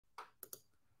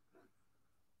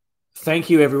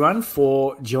Thank you, everyone,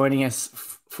 for joining us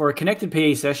for a Connected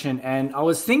PE session. And I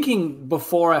was thinking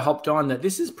before I hopped on that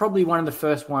this is probably one of the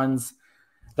first ones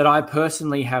that I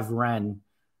personally have ran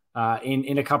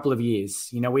in a couple of years.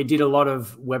 You know, we did a lot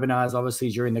of webinars,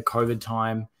 obviously, during the COVID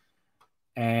time.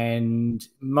 And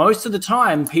most of the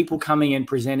time, people coming and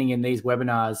presenting in these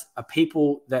webinars are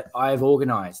people that I've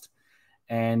organized.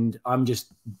 And I'm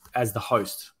just as the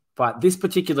host. But this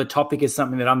particular topic is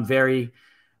something that I'm very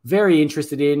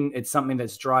interested in. It's something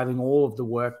that's driving all of the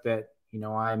work that,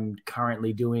 I'm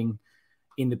currently doing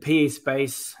in the PE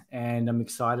space. And I'm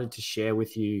excited to share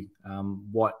with you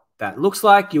what that looks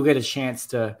like. You'll get a chance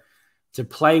to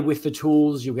play with the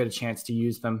tools. You'll get a chance to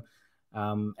use them.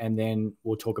 And then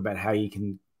we'll talk about how you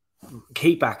can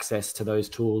keep access to those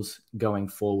tools going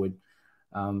forward.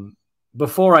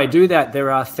 Before I do that, there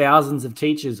are thousands of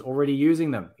teachers already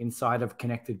using them inside of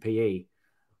Connected PE.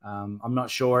 I'm not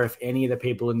sure if any of the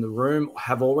people in the room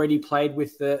have already played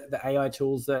with the AI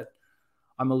tools that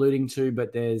I'm alluding to,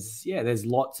 but there's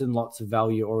lots and lots of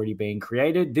value already being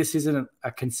created. This isn't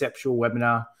a conceptual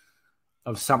webinar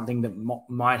of something that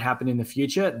might happen in the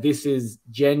future. This is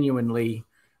genuinely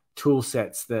tool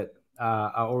sets that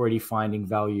are already finding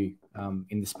value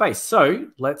in the space. So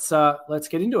let's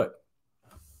get into it.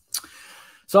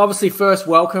 So obviously, first,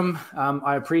 welcome.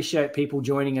 I appreciate people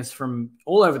joining us from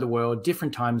all over the world,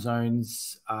 different time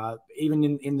zones, even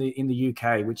in the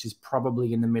UK, which is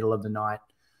probably in the middle of the night.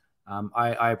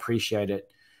 I appreciate it.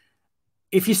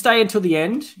 If you stay until the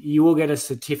end, you will get a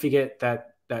certificate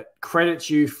that credits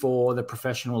you for the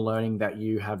professional learning that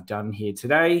you have done here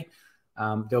today.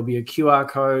 There'll be a QR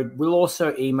code. We'll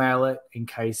also email it in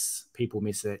case people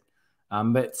miss it.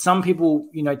 But some people,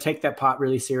 take that part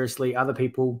really seriously. Other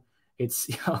people, it's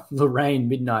Lorraine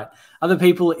midnight. Other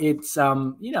people, it's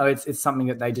it's something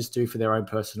that they just do for their own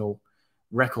personal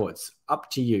records. Up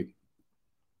to you.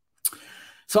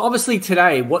 So obviously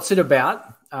today, what's it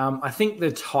about? I think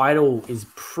the title is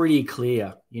pretty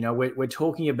clear. We're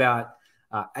talking about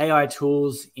AI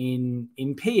tools in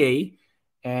PE,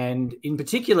 and in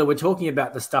particular, we're talking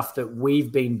about the stuff that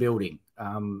we've been building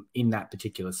in that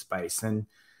particular space. And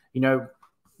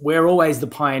we're always the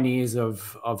pioneers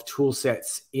of tool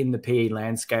sets in the PE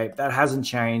landscape. That hasn't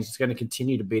changed. It's going to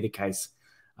continue to be the case.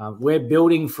 We're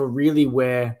building for really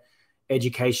where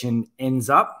education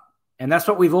ends up, and that's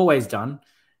what we've always done.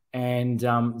 And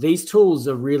these tools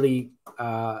are really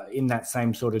in that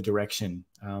same sort of direction.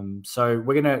 So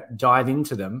we're going to dive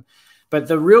into them. But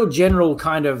the real general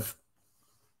kind of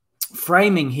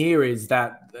framing here is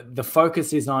that the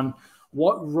focus is on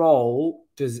what role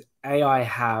does AI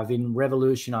have in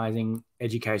revolutionizing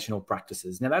educational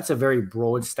practices? Now, that's a very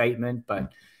broad statement,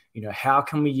 but how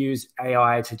can we use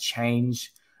AI to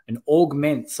change and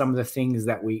augment some of the things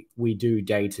that we do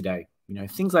day to day?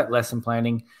 Things like lesson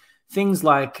planning, things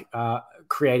like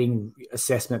creating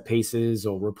assessment pieces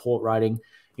or report writing.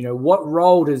 What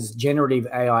role does generative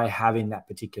AI have in that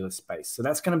particular space? So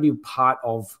that's going to be part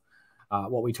of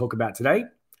what we talk about today.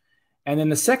 And then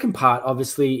the second part,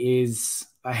 obviously, is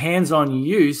a hands-on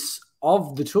use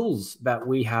of the tools that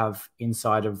we have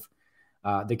inside of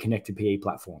the Connected PE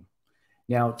platform.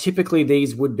 Now, typically,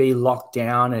 these would be locked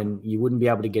down and you wouldn't be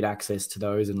able to get access to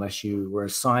those unless you were a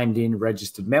signed-in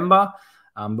registered member.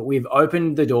 But we've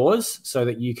opened the doors so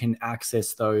that you can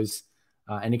access those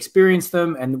and experience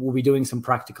them. And we'll be doing some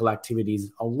practical activities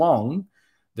along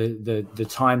the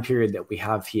time period that we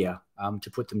have here to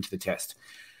put them to the test.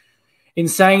 In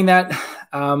saying that,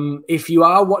 if you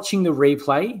are watching the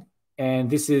replay and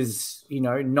this is,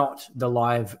 not the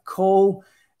live call,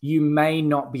 you may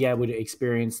not be able to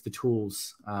experience the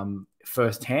tools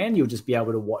firsthand. You'll just be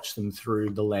able to watch them through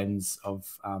the lens of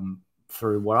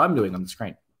through what I'm doing on the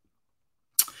screen.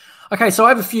 Okay, so I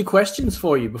have a few questions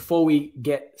for you before we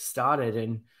get started.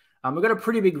 And we've got a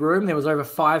pretty big room. There was over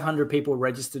 500 people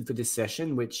registered for this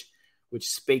session, which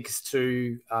speaks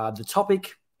to the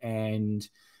topic, and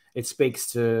it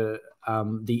speaks to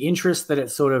the interest that it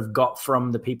sort of got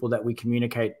from the people that we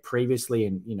communicate previously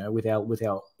and, with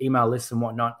our email lists and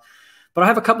whatnot. But I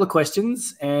have a couple of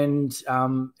questions, and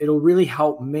it'll really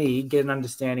help me get an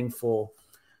understanding for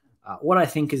what I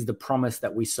think is the promise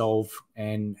that we solve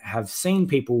and have seen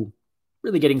people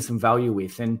really getting some value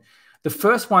with. And the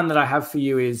first one that I have for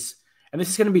you is, and this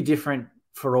is going to be different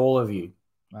for all of you.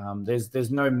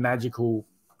 There's no magical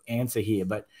answer here,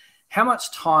 but how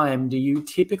much time do you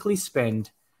typically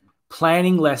spend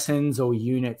planning lessons or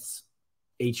units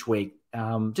each week?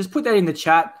 Just put that in the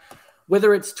chat,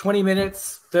 whether it's 20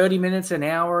 minutes, 30 minutes, an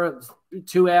hour,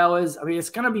 2 hours. I mean, it's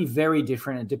going to be very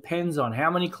different. It depends on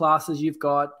how many classes you've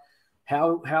got,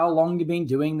 how long you've been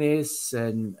doing this,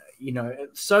 and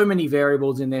so many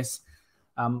variables in this.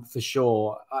 for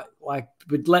sure.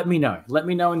 But let me know. Let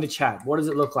me know in the chat. What does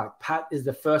it look like? Pat is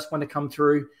the first one to come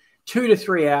through. 2 to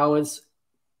 3 hours.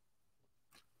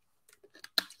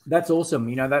 That's awesome.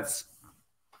 You know, that's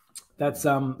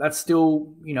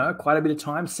still, you know, quite a bit of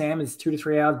time. Sam is 2 to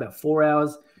 3 hours, about 4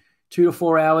 hours, 2 to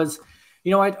 4 hours.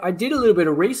 You know, I did a little bit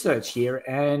of research here,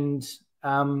 and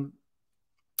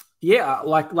yeah,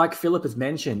 like Philip has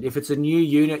mentioned, if it's a new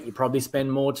unit, you probably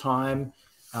spend more time.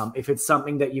 If it's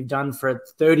something that you've done for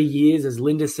 30 years, as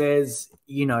Linda says,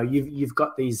 you know, you've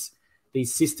got these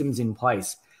systems in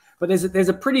place. But there's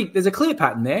a clear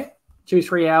pattern there. 2 to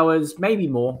 3 hours, maybe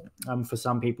more for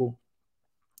some people.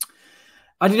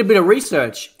 I did a bit of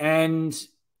research, and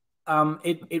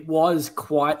it was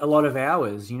quite a lot of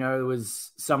hours. You know, there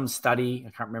was some study, I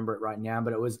can't remember it right now,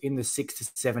 but it was in the 6 to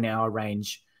 7 hour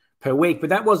range per week. But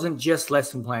that wasn't just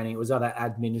lesson planning. It was other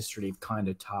administrative kind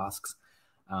of tasks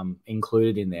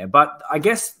included in there. But I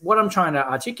guess what I'm trying to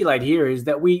articulate here is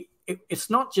that it's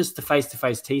not just the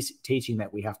face-to-face teaching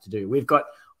that we have to do. We've got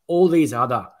all these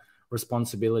other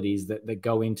responsibilities that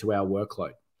go into our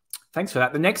workload. Thanks for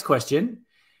that. The next question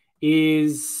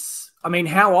is, I mean,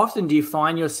 how often do you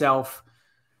find yourself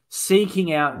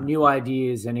seeking out new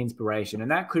ideas and inspiration?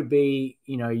 And that could be,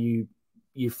 you know, you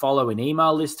follow an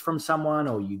email list from someone,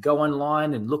 or you go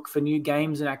online and look for new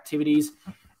games and activities.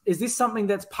 Is this something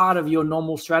that's part of your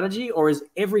normal strategy, or is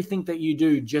everything that you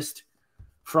do just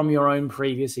from your own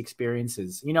previous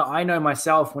experiences? You know, I know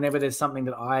myself, whenever there's something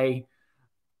that I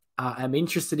am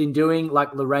interested in doing,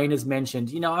 like Lorraine has mentioned,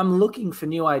 you know, I'm looking for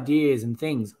new ideas and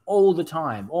things all the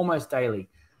time, almost daily.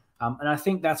 And I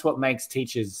think that's what makes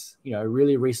teachers, you know,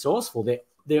 really resourceful.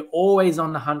 They're always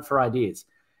on the hunt for ideas.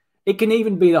 It can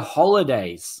even be the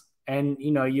holidays, and,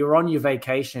 you know, you're on your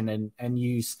vacation and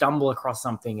you stumble across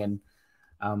something, and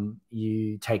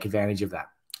you take advantage of that.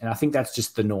 And I think that's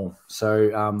just the norm.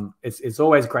 So it's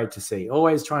always great to see,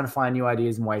 always trying to find new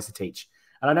ideas and ways to teach.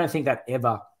 And I don't think that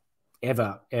ever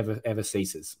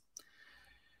ceases.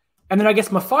 And then I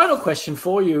guess my final question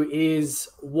for you is,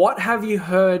 what have you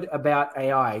heard about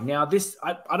AI? Now, this,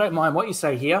 I don't mind what you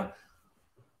say here.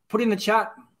 Put in the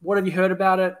chat, what have you heard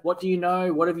about it? What do you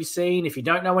know? What have you seen? If you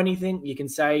don't know anything, you can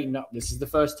say, no, this is the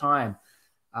first time.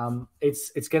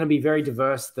 It's going to be very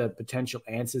diverse, the potential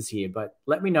answers here, but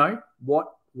let me know,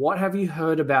 what have you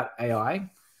heard about AI?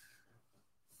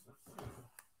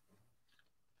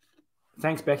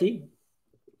 Thanks, Becky.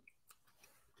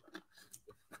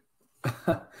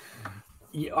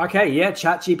 Okay, yeah,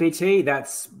 ChatGPT.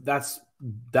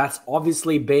 That's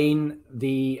obviously been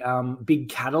the big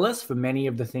catalyst for many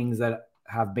of the things that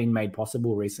have been made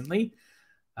possible recently.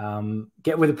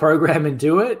 Get with the program and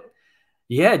do it.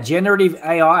 Yeah, generative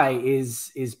AI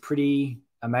is pretty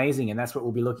amazing, and that's what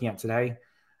we'll be looking at today.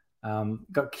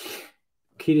 Got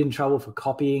kid in trouble for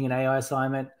copying an AI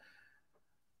assignment.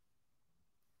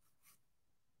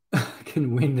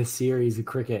 Can win the series of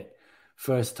cricket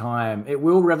first time. It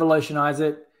will revolutionize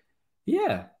it.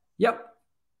 Yeah. Yep.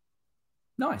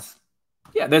 Nice.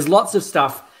 Yeah, there's lots of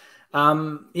stuff.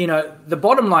 You know, the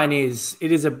bottom line is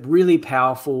it is a really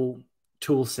powerful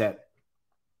tool set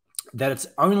that it's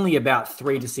only about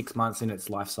 3 to 6 months in its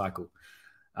life cycle.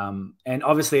 And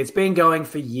obviously it's been going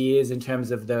for years in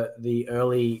terms of the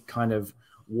early kind of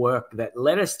work that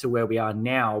led us to where we are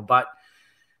now. But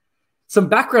some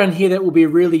background here that will be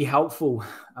really helpful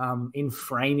in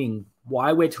framing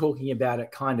why we're talking about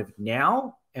it kind of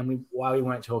now and why we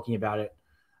weren't talking about it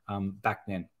back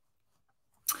then.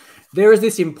 There is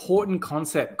this important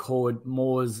concept called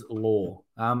Moore's Law.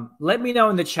 Let me know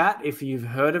in the chat if you've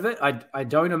heard of it. I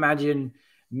don't imagine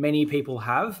many people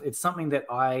have. It's something that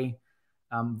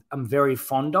I'm very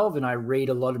fond of, and I read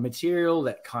a lot of material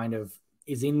that kind of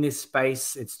is in this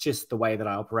space. It's just the way that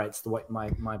I operate. It's the way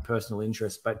my personal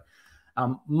interest. But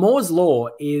Moore's Law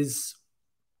is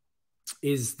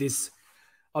this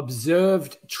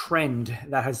observed trend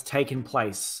that has taken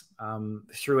place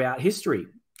throughout history.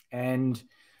 And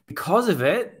because of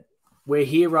it, we're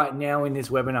here right now in this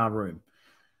webinar room.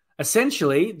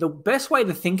 Essentially, the best way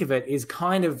to think of it is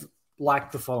kind of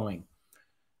like the following.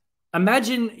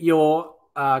 Imagine you're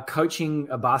coaching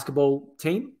a basketball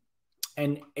team,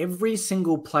 and every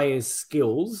single player's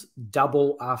skills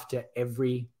double after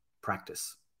every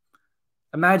practice.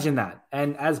 Imagine that.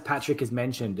 And as Patrick has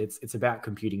mentioned, it's about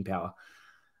computing power.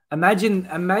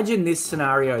 Imagine this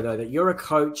scenario, though, that you're a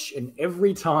coach, and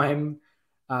every time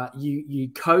you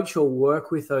coach or work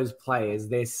with those players,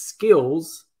 their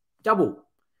skills double.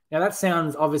 Now, that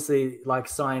sounds obviously like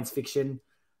science fiction.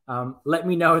 Let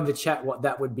me know in the chat what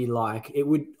that would be like. It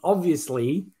would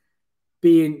obviously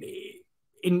be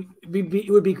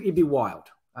it'd be wild,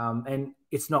 and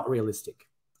it's not realistic.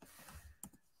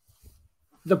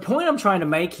 the point I'm trying to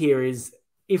make here is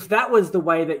if that was the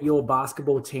way that your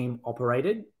basketball team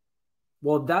operated,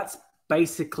 well, that's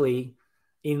basically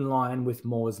in line with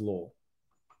Moore's law.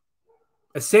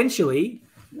 Essentially,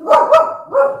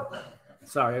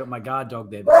 sorry, I got my guard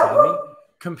dog there beside me.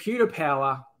 Computer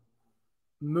power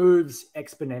moves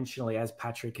exponentially, as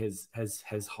Patrick has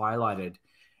highlighted.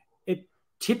 It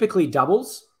typically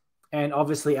doubles. And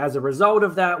obviously, as a result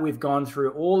of that, we've gone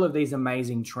through all of these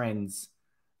amazing trends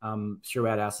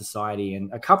throughout our society.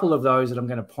 And a couple of those that I'm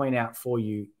going to point out for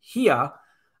you here are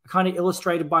kind of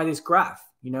illustrated by this graph.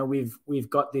 You know, we've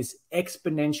got this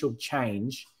exponential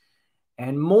change,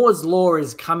 and Moore's law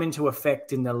has come into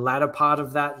effect in the latter part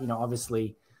of that. You know,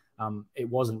 obviously, it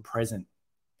wasn't present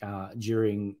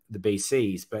during the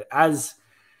BCs, but as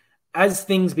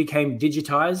things became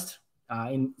digitized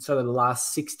in sort of the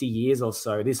last 60 years or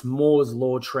so, this Moore's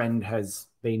law trend has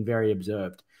been very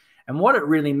observed. And what it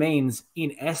really means,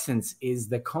 in essence, is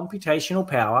the computational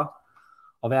power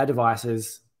of our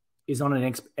devices is on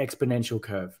an exponential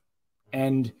curve.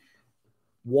 And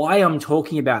why I'm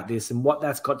talking about this and what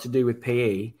that's got to do with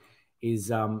PE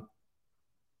is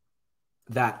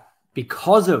that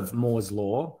because of Moore's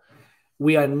law,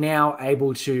 we are now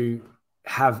able to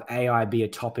have AI be a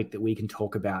topic that we can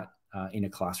talk about in a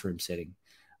classroom setting.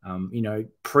 You know,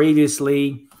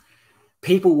 previously,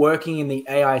 people working in the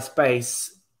AI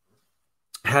space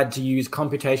had to use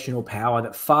computational power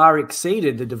that far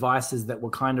exceeded the devices that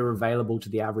were kind of available to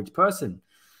the average person.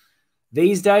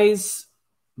 These days,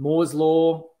 Moore's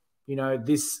law, you know,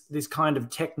 this kind of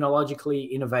technologically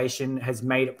innovation has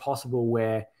made it possible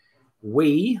where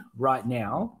we right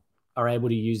now are able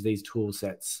to use these tool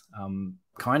sets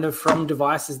kind of from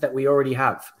devices that we already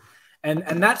have. And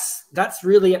that's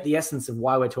really at the essence of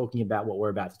why we're talking about what we're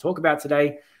about to talk about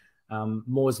today.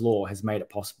 Moore's law has made it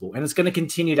possible, and it's going to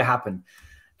continue to happen.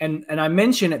 And I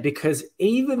mention it because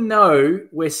even though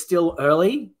we're still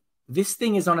early, this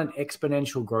thing is on an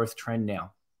exponential growth trend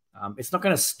now. It's not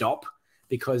going to stop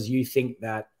because you think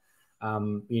that,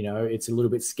 you know, it's a little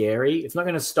bit scary. It's not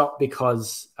going to stop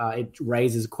because it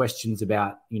raises questions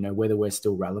about, you know, whether we're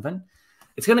still relevant.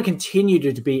 It's going to continue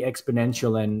to be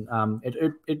exponential, and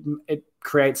it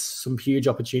creates some huge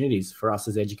opportunities for us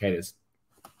as educators.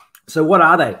 So what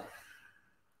are they?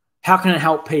 How can it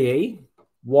help PE?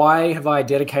 Why have I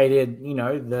dedicated, you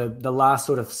know, the last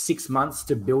sort of 6 months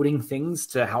to building things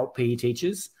to help PE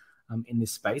teachers in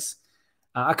this space?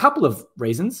 A couple of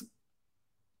reasons.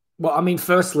 Well, I mean,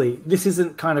 firstly, this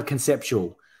isn't kind of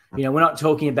conceptual. You know, we're not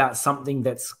talking about something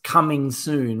that's coming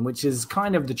soon, which is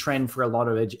kind of the trend for a lot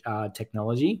of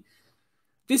technology.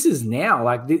 This is now,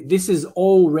 like this is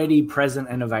already present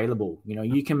and available. You know,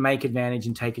 you can make advantage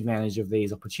and take advantage of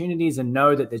these opportunities and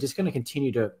know that they're just going to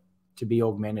continue to be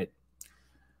augmented.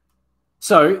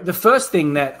 So the first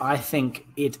thing that I think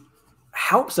it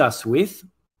helps us with,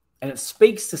 and it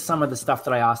speaks to some of the stuff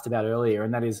that I asked about earlier,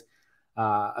 and that is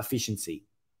efficiency.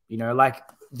 You know, like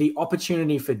the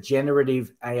opportunity for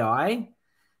generative AI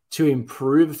to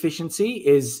improve efficiency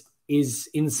is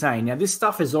insane. Now, this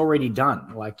stuff is already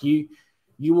done. Like you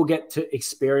will get to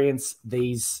experience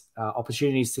these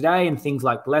opportunities today in things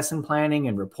like lesson planning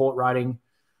and report writing,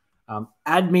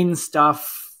 admin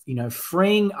stuff, you know,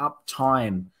 freeing up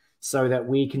time so that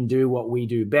we can do what we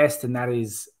do best, and that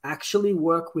is actually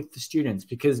work with the students.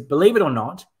 Because believe it or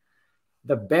not,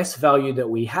 the best value that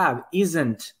we have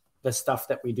isn't the stuff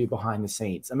that we do behind the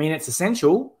scenes. I mean, it's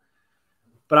essential,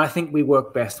 but I think we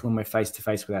work best when we're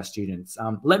face-to-face with our students.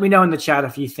 Let me know in the chat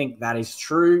if you think that is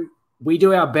true. We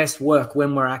do our best work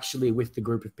when we're actually with the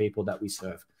group of people that we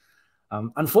serve.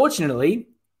 Unfortunately,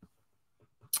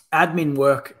 admin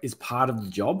work is part of the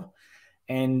job,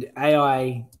 and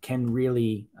AI can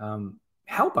really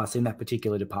help us in that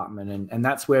particular department. And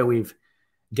that's where we've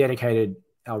dedicated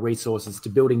our resources to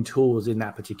building tools in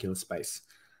that particular space.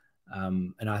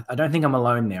 And I don't think I'm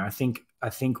alone there. I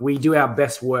think we do our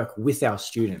best work with our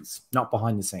students, not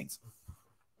behind the scenes.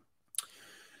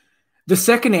 The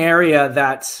second area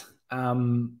that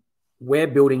we're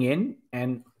building in,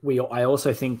 and I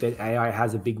also think that AI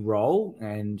has a big role,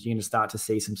 and you're going to start to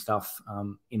see some stuff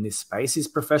in this space, is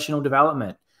professional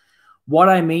development. What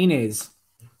I mean is,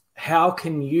 how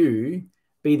can you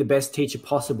be the best teacher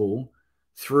possible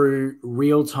through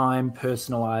real-time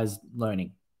personalized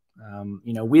learning?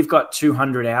 You know, we've got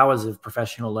 200 hours of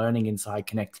professional learning inside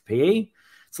Connect PE.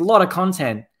 It's a lot of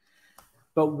content,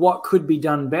 but what could be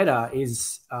done better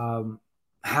is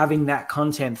having that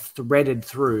content threaded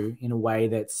through in a way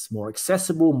that's more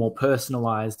accessible, more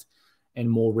personalized, and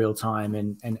more real time.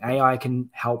 And AI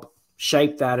can help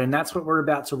shape that. And that's what we're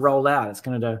about to roll out. It's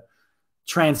going to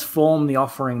transform the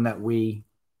offering that we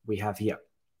have here.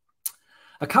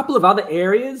 A couple of other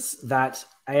areas that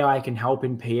AI can help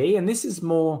in PE, and this is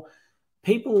more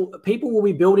people will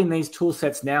be building these tool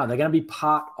sets now. They're going to be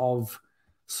part of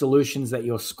solutions that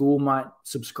your school might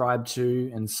subscribe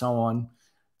to and so on.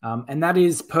 And that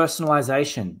is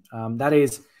personalization. That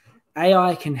is,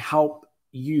 AI can help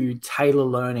you tailor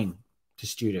learning to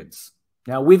students.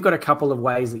 Now, we've got a couple of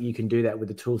ways that you can do that with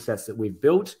the tool sets that we've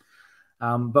built.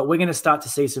 But we're going to start to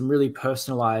see some really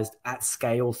personalized at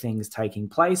scale things taking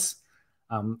place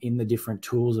in the different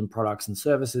tools and products and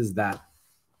services that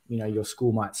your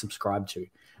school might subscribe to.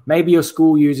 Maybe your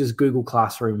school uses Google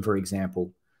Classroom, for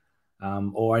example,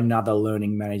 or another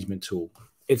learning management tool.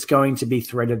 It's going to be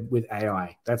threaded with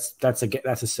AI. That's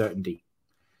a certainty.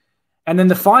 And then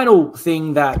the final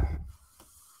thing that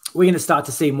we're going to start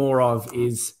to see more of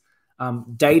is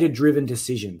data-driven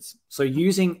decisions. So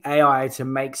using AI to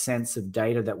make sense of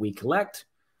data that we collect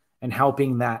and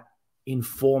helping that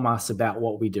inform us about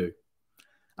what we do.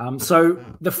 So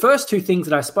the first two things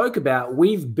that I spoke about,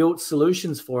 we've built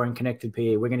solutions for in Connected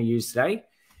PE we're going to use today.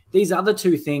 These other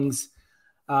two things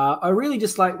are really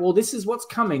just like, well, this is what's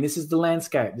coming. This is the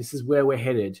landscape. This is where we're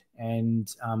headed. And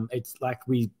it's like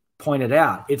we pointed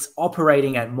out, it's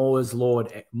operating at Moore's law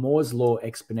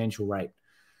exponential rate.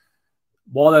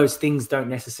 While those things don't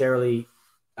necessarily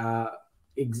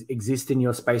exist in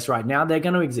your space right now, they're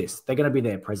going to exist. They're going to be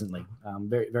there presently,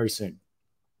 very, very soon.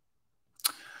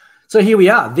 So here we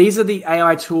are. These are the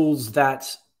AI tools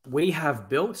that we have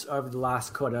built over the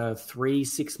last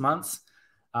 3-6 months.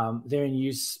 They're in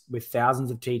use with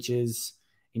thousands of teachers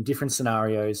in different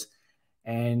scenarios.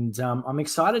 And I'm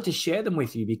excited to share them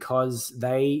with you because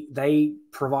they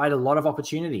provide a lot of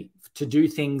opportunity to do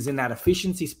things in that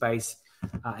efficiency space,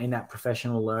 in that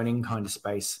professional learning kind of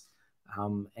space.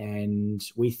 And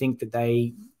we think that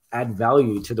they add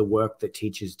value to the work that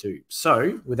teachers do.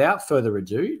 So without further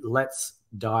ado, let's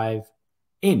dive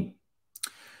in.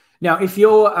 Now, if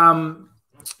you're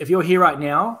here right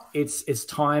now, it's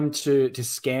time to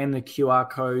scan the QR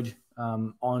code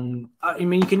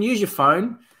you can use your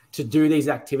phone to do these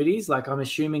activities. Like, I'm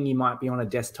assuming you might be on a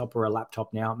desktop or a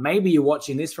laptop now. Maybe you're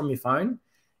watching this from your phone.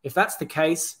 If that's the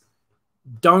case,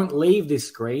 don't leave this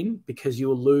screen because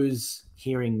you'll lose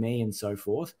hearing me and so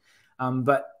forth.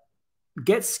 But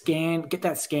get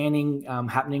that scanning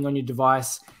happening on your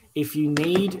device. If you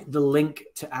need the link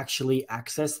to actually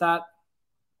access that,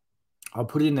 I'll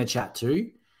put it in the chat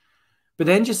too. But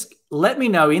then just let me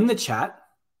know in the chat,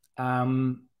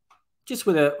 just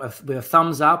with a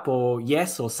thumbs up or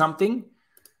yes or something,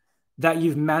 that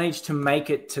you've managed to make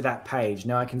it to that page.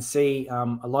 Now, I can see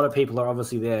a lot of people are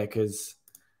obviously there because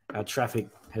our traffic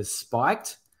has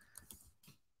spiked.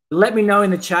 Let me know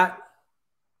in the chat,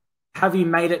 have you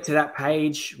made it to that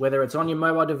page, whether it's on your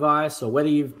mobile device or whether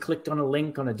you've clicked on a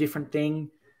link on a different thing.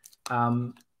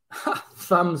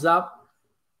 Thumbs up.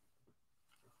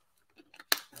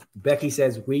 Becky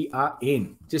says we are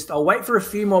in. I'll wait for a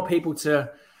few more people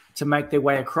to make their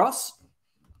way across,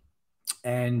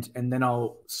 and then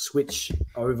I'll switch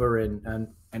over and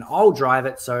I'll drive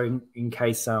it. So in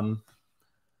case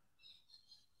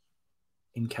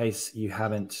you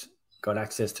haven't got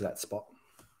access to that spot.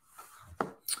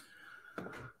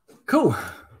 Cool.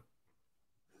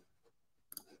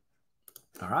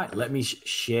 All right, let me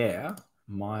share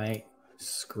my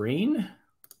screen.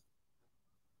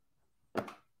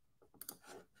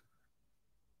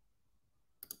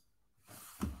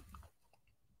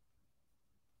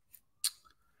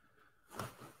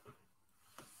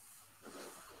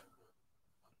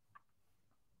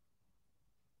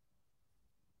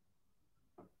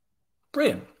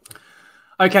 Brilliant.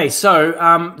 Okay,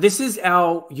 so this is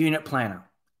our unit planner,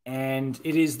 and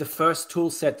it is the first tool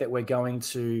set that we're going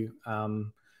to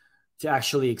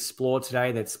actually explore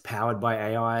today that's powered by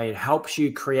AI. It helps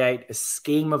you create a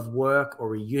scheme of work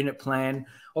or a unit plan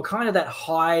or kind of that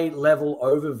high-level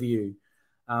overview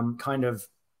kind of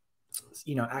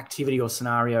activity or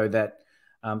scenario that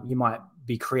you might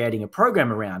be creating a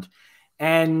program around.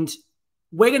 And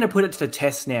we're going to put it to the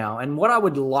test now. And what I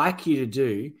would like you to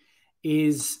do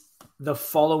is the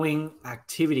following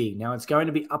activity. Now, it's going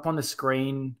to be up on the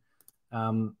screen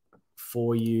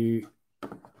for you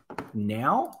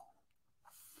now.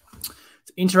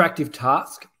 It's an interactive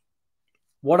task.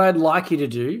 What I'd like you to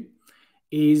do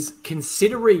is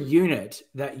consider a unit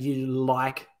that you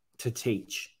like to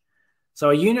teach. So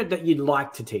a unit that you'd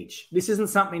like to teach. This isn't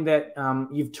something that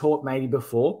you've taught maybe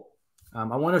before.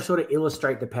 I want to sort of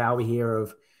illustrate the power here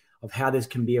of how this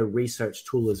can be a research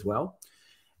tool as well.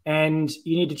 And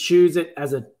you need to choose it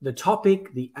as the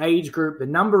topic, the age group, the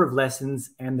number of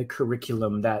lessons, and the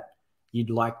curriculum that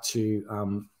you'd like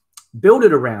to build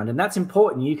it around. And that's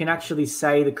important. You can actually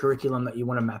say the curriculum that you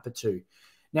want to map it to.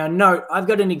 Now, note, I've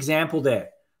got an example there.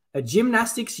 A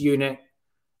gymnastics unit,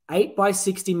 8 by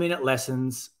 60-minute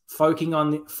lessons, focusing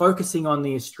on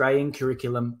the Australian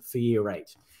curriculum for year 8.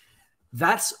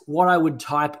 That's what I would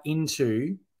type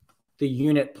into the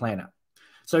unit planner.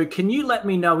 So can you let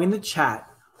me know in the chat,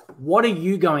 what are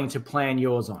you going to plan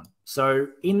yours on? So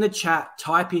in the chat,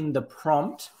 type in the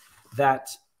prompt that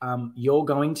you're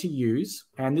going to use,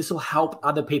 and this will help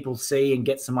other people see and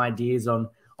get some ideas on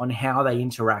how they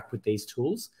interact with these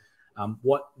tools.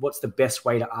 What's the best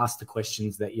way to ask the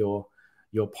questions that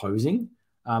you're posing?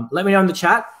 Let me know in the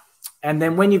chat. And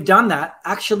then when you've done that,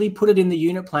 actually put it in the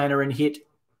unit planner and hit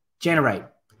generate.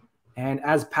 And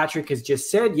as Patrick has just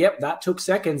said, yep, that took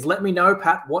seconds. Let me know,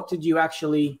 Pat, what did you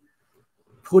actually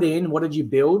put in? What did you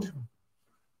build?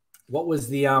 What was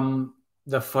the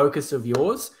focus of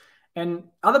yours? And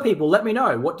other people, let me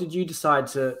know. What did you decide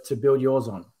to build yours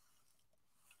on?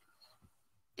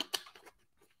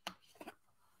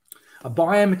 A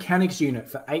biomechanics unit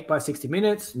for 8 by 60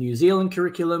 minutes, New Zealand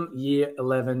curriculum, year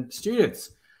 11 students.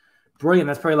 Brilliant.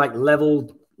 That's probably like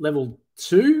level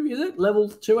 2, is it? Level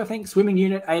 2, I think. Swimming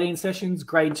unit, 18 sessions,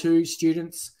 grade 2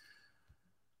 students.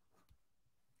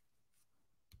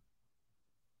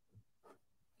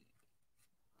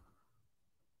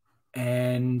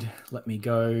 And let me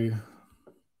go.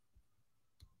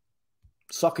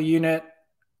 Soccer unit.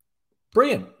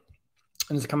 Brilliant.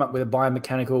 And just come up with a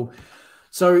biomechanical.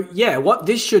 So yeah, what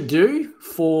this should do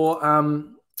for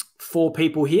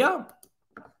people here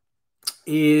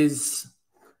is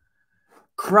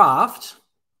craft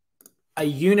a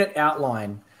unit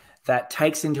outline that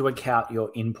takes into account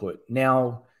your input.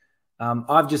 Now,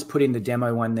 I've just put in the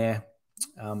demo one there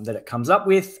that it comes up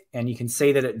with, and you can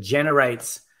see that it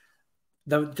generates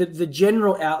the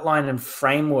general outline and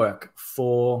framework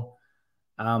for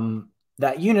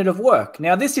that unit of work.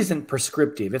 Now, this isn't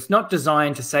prescriptive. It's not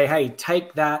designed to say, hey,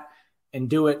 take that and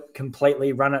do it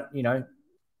completely, run it,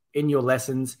 in your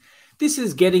lessons. This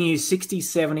is getting you 60,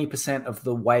 70% of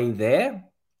the way there.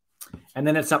 And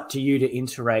then it's up to you to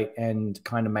iterate and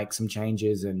kind of make some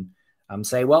changes and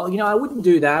say, well, I wouldn't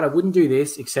do that. I wouldn't do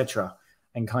this, etc.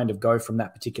 And kind of go from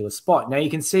that particular spot. Now, you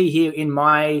can see here in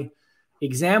my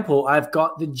example, I've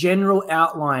got the general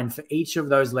outline for each of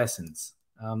those lessons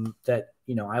that,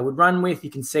 I would run with. You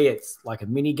can see it's like a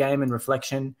mini game and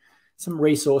reflection, some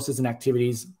resources and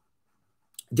activities.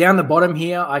 Down the bottom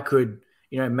here, I could,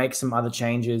 make some other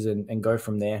changes and go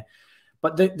from there.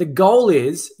 But the goal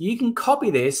is you can copy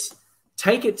this,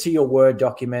 take it to your Word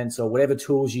documents or whatever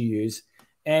tools you use,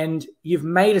 and you've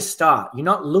made a start. You're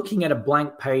not looking at a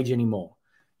blank page anymore.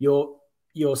 You're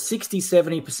 60,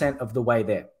 70% of the way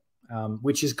there,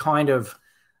 which is kind of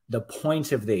the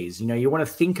point of these. You want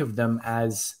to think of them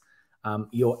as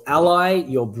your ally,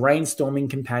 your brainstorming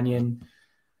companion,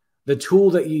 the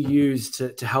tool that you use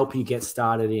to help you get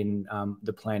started in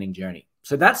the planning journey.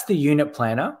 So that's the unit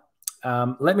planner.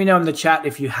 Let me know in the chat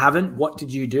if you haven't. What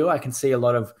did you do? I can see a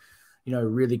lot of,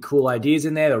 really cool ideas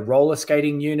in there. The roller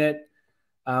skating unit.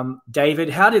 David,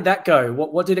 how did that go?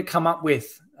 What did it come up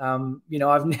with?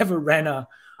 I've never ran a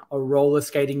roller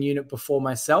skating unit before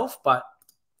myself, but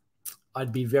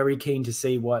I'd be very keen to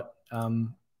see what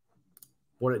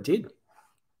it did.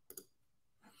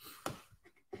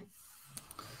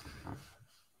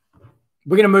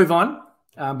 We're going to move on.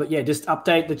 But yeah, just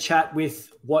update the chat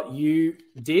with what you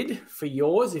did for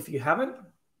yours if you haven't.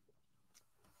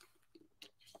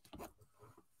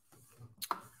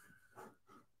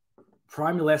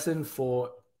 Primary lesson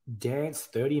for dance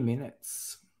 30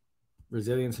 minutes.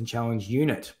 Resilience and challenge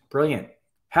unit. Brilliant.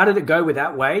 How did it go with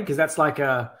that, Wade? Because that's like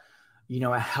a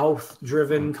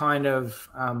health-driven kind of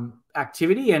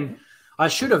activity. And I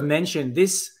should have mentioned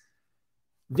this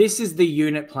is the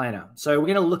unit planner. So we're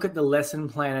going to look at the lesson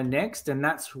planner next, and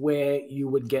that's where you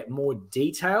would get more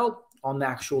detail on the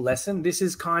actual lesson. This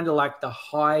is kind of like the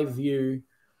high view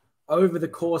over the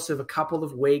course of a couple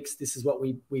of weeks. This is what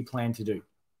we plan to do.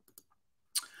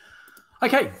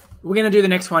 Okay, we're going to do the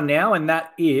next one now, and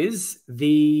that is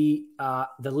the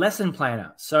lesson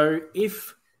planner. So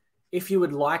if you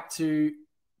would like to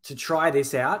try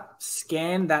this out,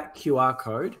 scan that QR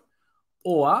code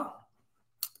or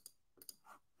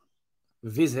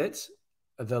visit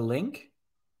the link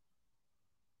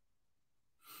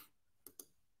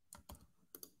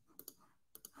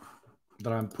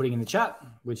that I'm putting in the chat,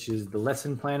 which is the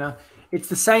lesson planner. It's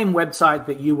the same website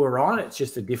that you were on. It's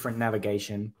just a different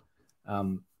navigation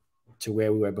to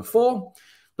where we were before.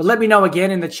 But let me know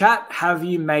again in the chat, have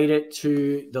you made it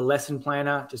to the lesson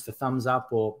planner? Just a thumbs up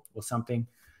or something.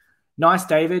 Nice,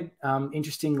 David.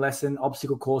 Interesting lesson.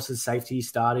 Obstacle courses, safety,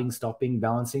 starting, stopping,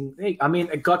 balancing. I mean,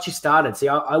 it got you started. See,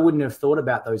 I wouldn't have thought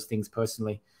about those things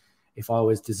personally if I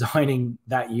was designing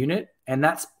that unit. And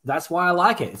that's why I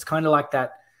like it. It's kind of like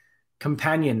that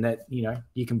companion that,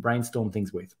 you can brainstorm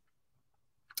things with.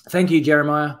 Thank you,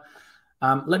 Jeremiah.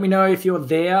 Let me know if you're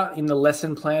there in the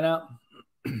lesson planner.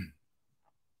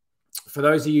 For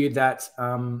those of you that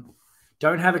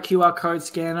don't have a QR code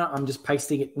scanner, I'm just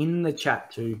pasting it in the chat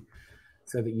too,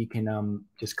 so that you can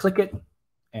just click it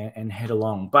and head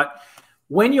along. But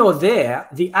when you're there,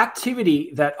 the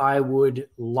activity that I would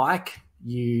like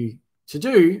you to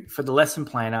do for the lesson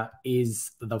planner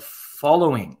is the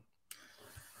following.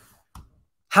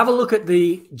 Have a look at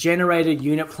the generated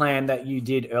unit plan that you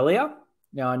did earlier.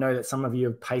 Now, I know that some of you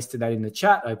have pasted that in the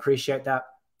chat. I appreciate that.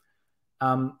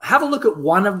 Have a look at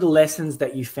one of the lessons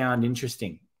that you found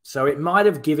interesting. So it might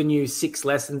have given you 6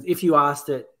 lessons. If you asked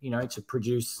it, to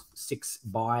produce 6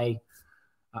 by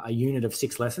a unit of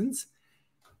 6 lessons,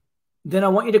 then I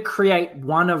want you to create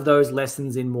one of those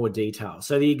lessons in more detail.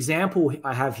 So the example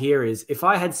I have here is if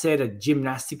I had said a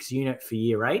gymnastics unit for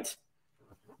year 8,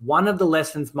 one of the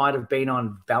lessons might have been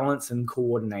on balance and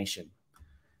coordination.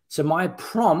 So my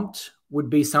prompt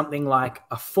would be something like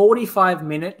a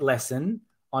 45-minute lesson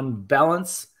on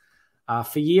balance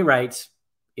for year 8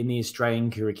 in the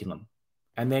Australian curriculum,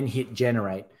 and then hit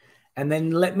generate. And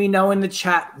then let me know in the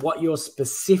chat what your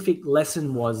specific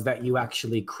lesson was that you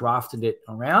actually crafted it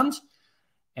around.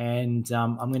 And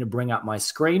I'm going to bring up my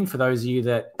screen for those of you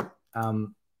that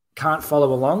can't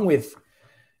follow along with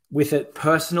it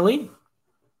personally.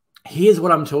 Here's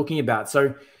what I'm talking about.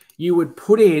 So you would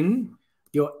put in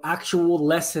your actual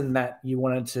lesson that you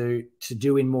wanted to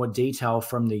do in more detail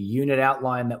from the unit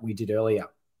outline that we did earlier.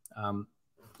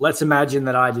 Let's imagine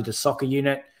that I did a soccer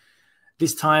unit.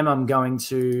 This time I'm going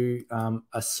to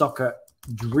a soccer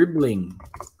dribbling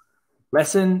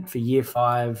lesson for year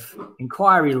 5,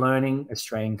 inquiry learning,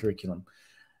 Australian curriculum.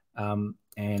 And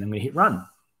I'm going to hit run.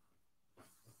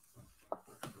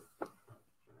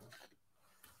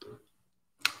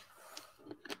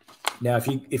 Now,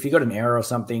 if you got an error or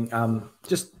something,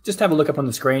 just have a look up on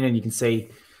the screen and you can see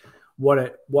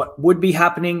what would be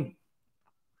happening.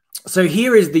 So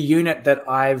here is the unit that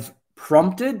I've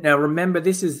prompted. Now, remember,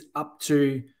 this is up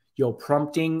to your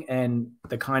prompting and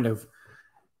the kind of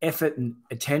effort and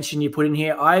attention you put in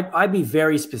here. I'd be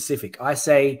very specific. I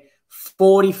say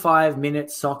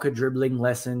 45-minute soccer dribbling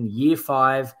lesson, year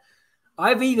 5.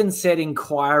 I've even said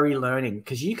inquiry learning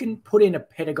because you can put in a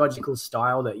pedagogical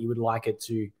style that you would like it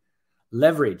to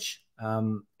leverage.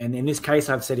 And in this case,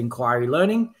 I've said inquiry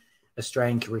learning,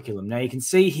 Australian curriculum. Now, you can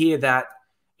see here that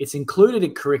it's included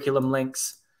in curriculum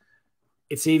links.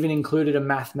 It's even included a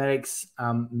mathematics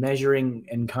measuring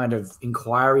and kind of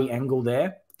inquiry angle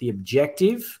there. The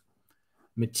objective,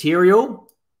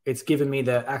 material, it's given me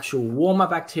the actual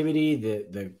warm-up activity,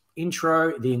 the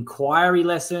intro, the inquiry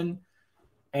lesson,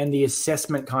 and the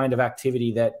assessment kind of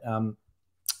activity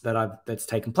that's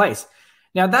taken place.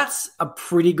 Now, that's a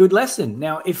pretty good lesson.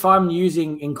 Now, if I'm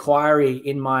using inquiry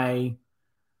in my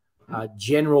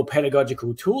general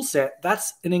pedagogical tool set,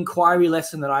 that's an inquiry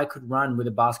lesson that I could run with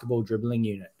a basketball dribbling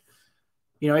unit.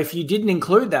 If you didn't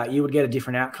include that, you would get a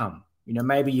different outcome.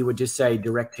 Maybe you would just say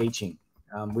direct teaching,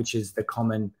 which is the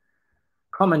common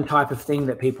type of thing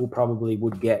that people probably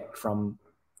would get from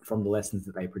the lessons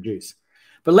that they produce.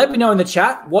 But let me know in the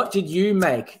chat, what did you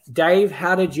make? Dave,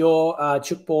 how did your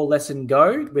Chukball lesson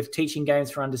go with teaching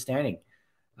games for understanding?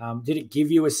 Did it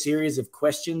give you a series of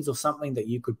questions or something that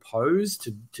you could pose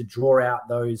to draw out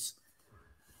those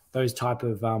type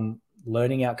of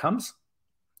learning outcomes?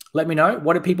 Let me know.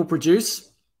 What did people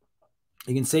produce?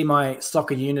 You can see my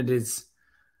soccer unit is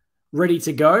ready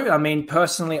to go. I mean,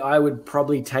 personally, I would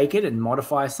probably take it and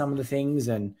modify some of the things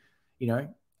and,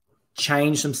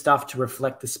 change some stuff to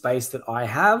reflect the space that I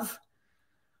have.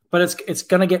 But it's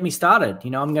going to get me started.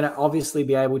 I'm going to obviously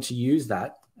be able to use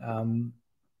that. And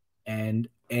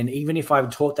even if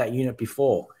I've taught that unit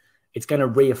before, it's going to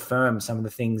reaffirm some of the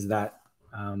things that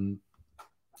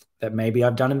that maybe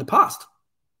I've done in the past.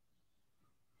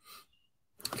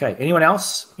 Okay, anyone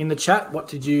else in the chat? What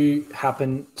did you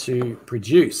happen to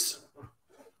produce?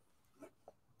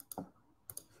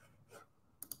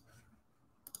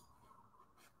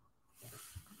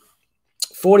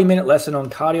 A 40-minute lesson on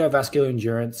cardiovascular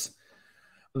endurance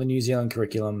on the New Zealand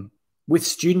curriculum with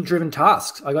student-driven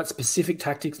tasks. I got specific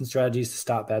tactics and strategies to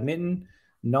start badminton.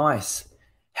 Nice.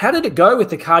 How did it go with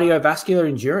the cardiovascular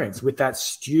endurance with that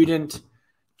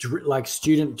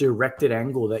student-directed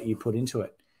angle that you put into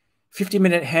it?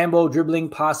 50-minute handball, dribbling,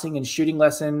 passing, and shooting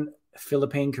lesson,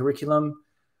 Philippine curriculum.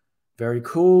 Very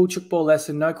cool. Chookball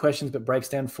lesson, no questions, but breaks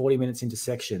down 40 minutes into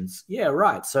sections. Yeah,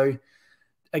 right. So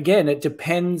again, it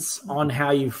depends on how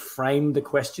you frame the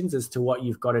questions as to what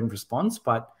you've got in response,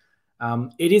 but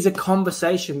it is a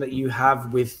conversation that you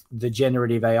have with the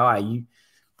generative AI.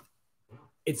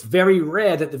 It's very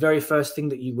rare that the very first thing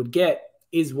that you would get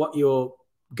is what you're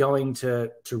going to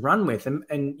run with,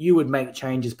 and you would make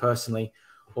changes personally,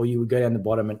 or you would go down the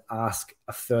bottom and ask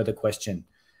a further question.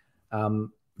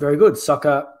 Very good.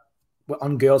 Soccer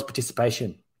on girls'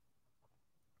 participation.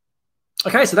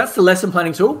 Okay, so that's the lesson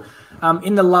planning tool.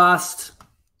 In the last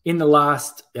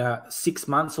 6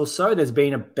 months or so, there's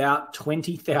been about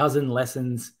 20,000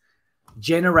 lessons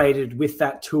generated with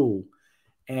that tool.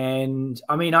 And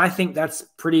I mean, I think that's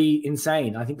pretty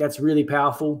insane. I think that's really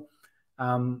powerful.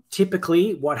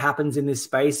 Typically, what happens in this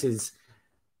space is,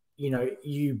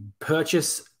 you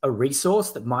purchase a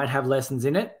resource that might have lessons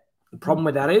in it. The problem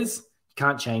with that is you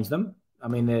can't change them. I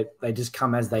mean, they just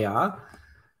come as they are.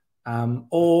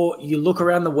 Or you look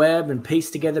around the web and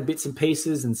piece together bits and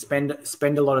pieces and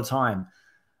spend a lot of time.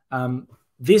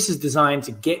 This is designed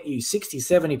to get you 60,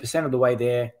 70% of the way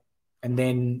there, and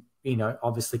then,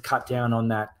 obviously cut down on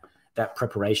that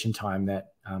preparation time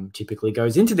that typically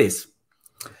goes into this.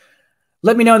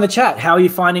 Let me know in the chat, how are you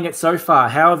finding it so far?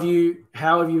 How have you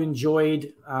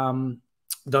enjoyed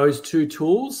those two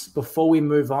tools? Before we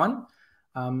move on,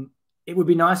 it would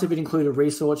be nice if it included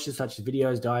resources such as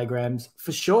videos, diagrams,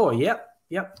 for sure.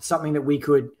 Yep. Something that we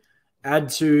could add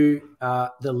to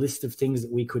the list of things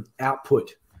that we could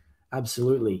output.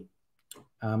 Absolutely.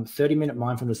 30-minute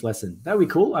mindfulness lesson. That would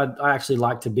be cool. I actually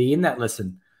like to be in that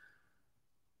lesson.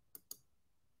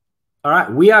 All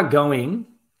right, we are going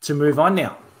to move on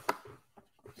now.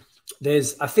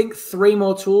 There's, I think, 3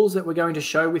 more tools that we're going to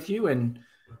show with you and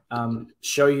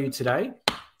show you today.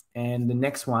 And the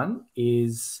next one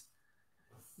is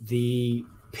the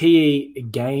PE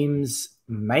Games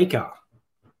Maker.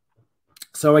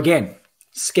 So again,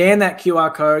 scan that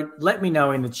QR code. Let me know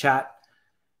in the chat.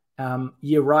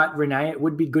 You're right, Renee. It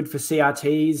would be good for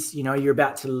CRTs. You're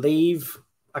about to leave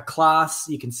a class.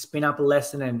 You can spin up a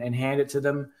lesson and hand it to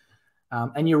them.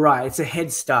 And you're right. It's a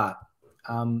head start.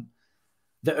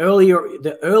 The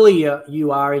earlier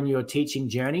you are in your teaching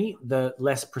journey, the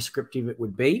less prescriptive it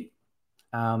would be.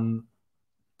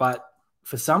 But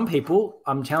for some people,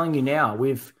 I'm telling you now,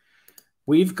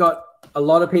 we've got a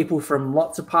lot of people from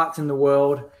lots of parts in the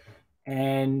world.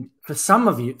 And for some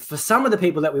of the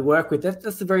people that we work with,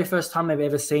 that's the very first time they've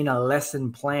ever seen a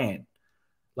lesson plan,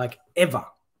 like ever.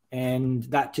 And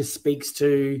that just speaks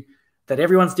to that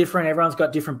everyone's different. Everyone's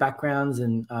got different backgrounds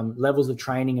and levels of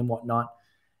training and whatnot.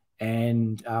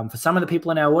 And for some of the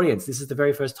people in our audience, this is the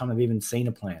very first time they've even seen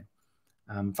a plan.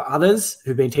 For others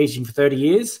who've been teaching for 30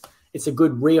 years, it's a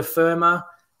good reaffirmer.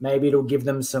 Maybe it'll give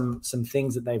them some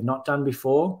things that they've not done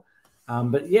before.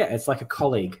 But yeah, it's like a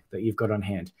colleague that you've got on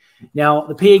hand. Now,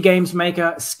 the PE Games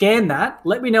Maker, scan that.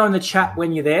 Let me know in the chat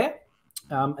when you're there.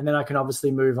 And then I can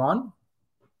obviously move on.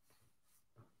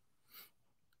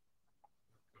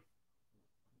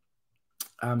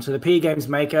 So the PE Games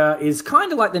Maker is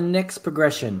kind of like the next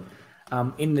progression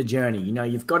in the journey.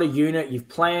 You've got a unit, you've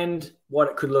planned what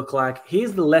it could look like.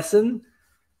 Here's the lesson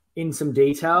in some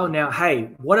detail. Now, hey,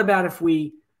 what about if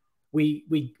we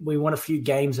want a few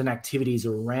games and activities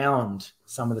around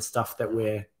some of the stuff that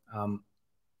we're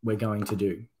going to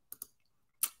do?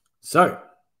 So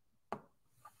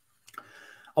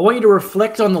I want you to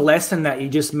reflect on the lesson that you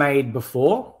just made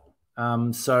before.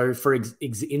 So for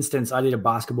instance, I did a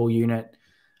basketball unit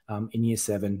in year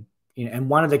 7, and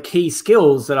one of the key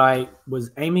skills that I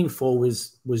was aiming for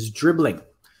was dribbling.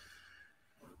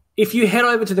 If you head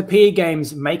over to the PE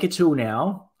Games Maker tool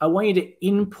now, I want you to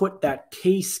input that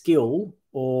key skill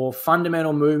or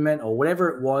fundamental movement or whatever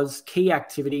it was, key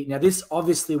activity. Now, this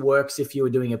obviously works if you were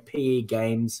doing a PE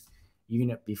Games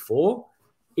unit before.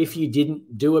 If you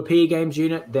didn't do a PE Games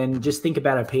unit, then just think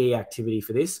about a PE activity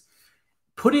for this.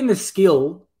 Put in the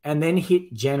skill and then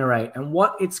hit generate. And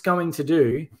what it's going to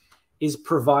do is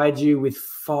provide you with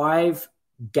 5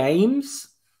 games,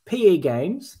 PE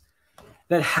games,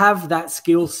 that have that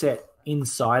skill set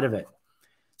inside of it.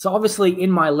 So obviously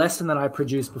in my lesson that I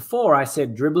produced before, I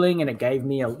said dribbling, and it gave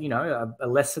me a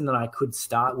lesson that I could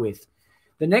start with.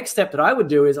 The next step that I would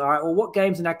do is, all right, well, what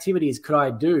games and activities could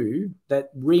I do that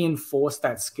reinforce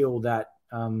that skill that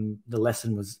the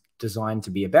lesson was designed to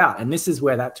be about? And this is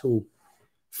where that tool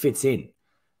fits in.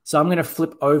 So I'm going to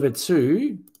flip over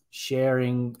to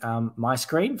sharing my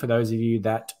screen for those of you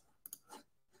that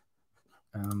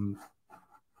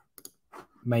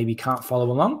maybe can't follow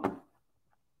along.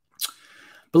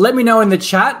 But let me know in the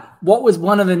chat, what was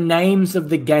one of the names of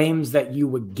the games that you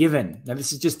were given? Now,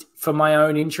 this is just for my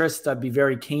own interest. I'd be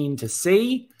very keen to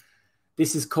see.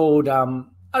 This is called, I don't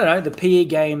know, the PE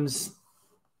Games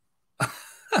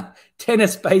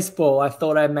Tennis Baseball. I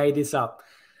thought I made this up.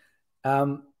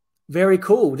 Very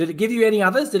cool. Did it give you any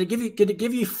others? Did it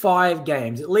give you 5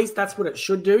 games? At least that's what it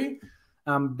should do,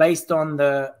 based on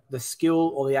the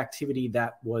skill or the activity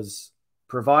that was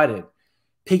provided.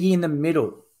 Piggy in the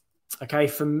middle. Okay,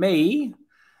 for me,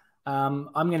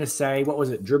 I'm going to say, what was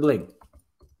it? Dribbling.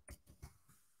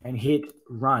 And hit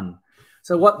run.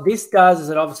 So what this does is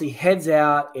it obviously heads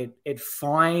out. It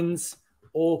finds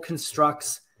or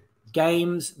constructs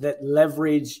games that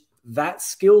leverage that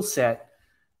skill set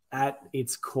at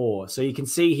its core. So you can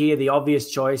see here the obvious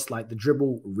choice, like the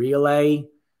dribble relay,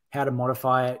 how to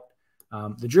modify it,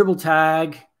 the dribble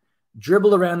tag,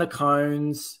 dribble around the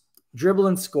cones, dribble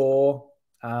and score,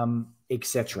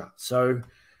 etc. So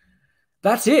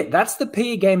that's it. That's the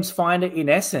PE Games Finder in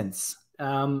essence.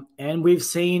 And we've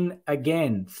seen,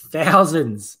 again,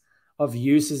 thousands of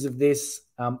uses of this.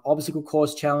 Obstacle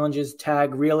course challenges,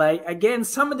 tag, relay. Again,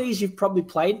 some of these you've probably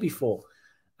played before.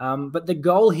 But the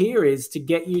goal here is to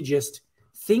get you just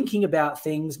thinking about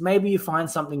things. Maybe you find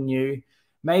something new.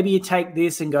 Maybe you take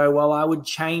this and go, well, I would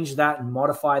change that and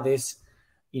modify this,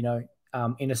 in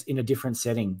a different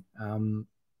setting.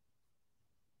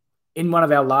 In one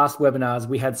of our last webinars,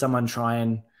 we had someone try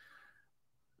and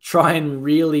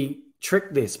really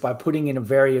trick this by putting in a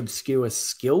very obscure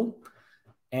skill.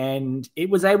 And it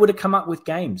was able to come up with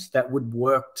games that would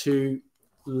work to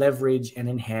leverage and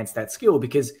enhance that skill,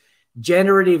 because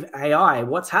generative AI,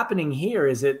 what's happening here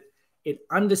is it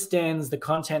understands the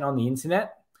content on the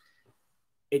internet.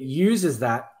 It uses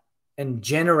that and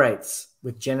generates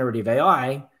with generative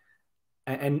AI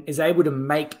and is able to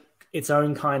make its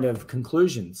own kind of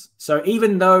conclusions. So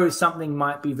even though something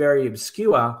might be very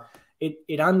obscure,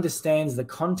 it understands the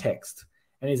context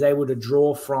and is able to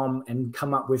draw from and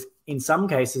come up with, in some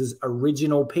cases,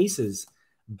 original pieces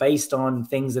based on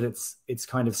things that it's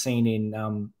kind of seen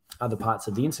in other parts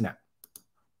of the internet.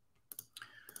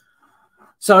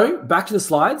 So back to the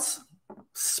slides.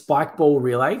 Spike ball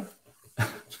relay.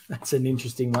 That's an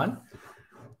interesting one.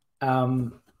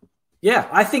 Yeah,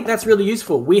 I think that's really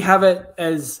useful. We have it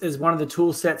as one of the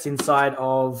tool sets inside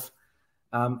of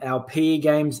our PE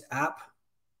Games app,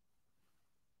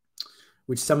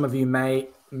 which some of you may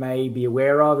be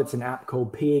aware of. It's an app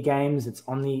called PE Games. It's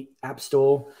on the App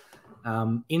Store.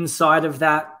 Inside of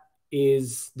that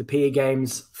is the PE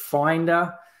Games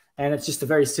Finder, and it's just a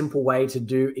very simple way to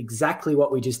do exactly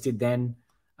what we just did then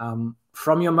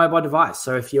from your mobile device.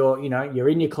 So if you're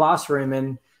in your classroom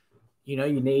and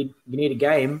you need a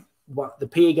game, the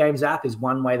PE Games app is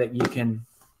one way that you can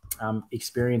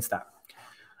experience that.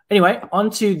 Anyway, on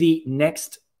to the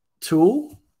next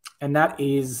tool, and that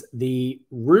is the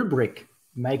rubric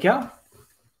maker.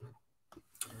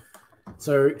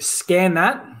 So scan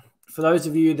that. For those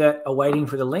of you that are waiting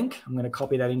for the link, I'm going to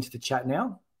copy that into the chat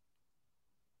now.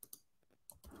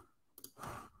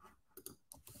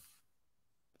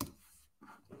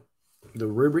 The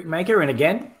rubric maker. And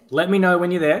again, let me know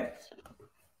when you're there.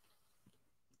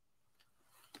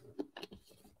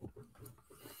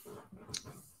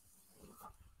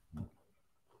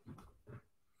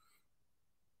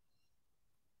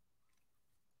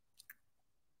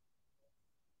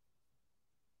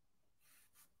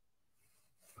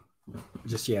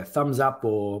 Just, yeah, thumbs up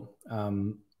or,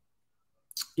 in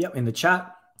the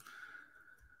chat.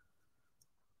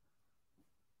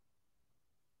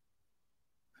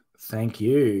 Thank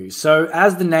you. So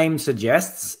as the name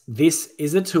suggests, this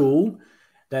is a tool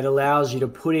that allows you to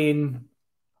put in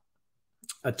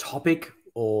a topic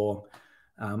or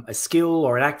a skill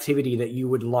or an activity that you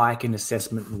would like an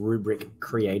assessment rubric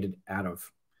created out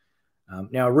of.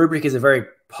 Now, a rubric is a very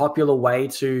popular way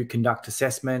to conduct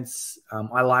assessments.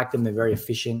 I like them. They're very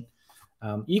efficient.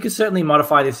 You can certainly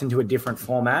modify this into a different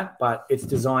format, but it's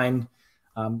designed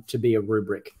to be a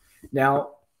rubric.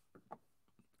 Now,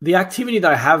 the activity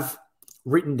that I have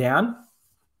written down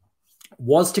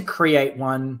was to create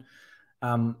one,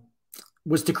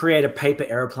 was to create a paper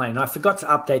airplane. I forgot to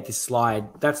update this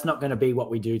slide. That's not going to be what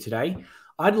we do today.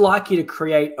 I'd like you to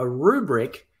create a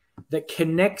rubric that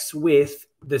connects with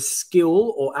the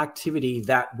skill or activity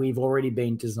that we've already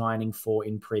been designing for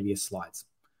in previous slides.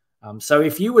 So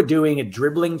if you were doing a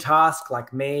dribbling task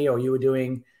like me, or you were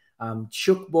doing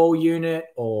chook ball unit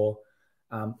or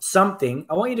something,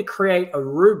 I want you to create a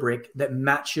rubric that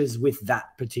matches with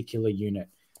that particular unit.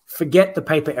 Forget the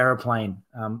paper airplane.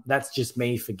 That's just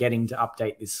me forgetting to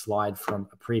update this slide from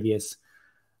a previous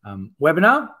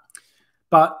webinar.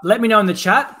 But let me know in the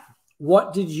chat,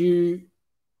 what did you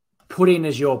put in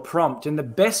as your prompt? And the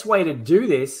best way to do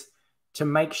this to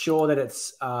make sure that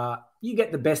it's you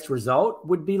get the best result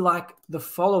would be like the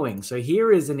following. So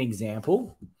here is an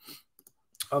example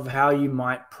of how you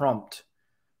might prompt.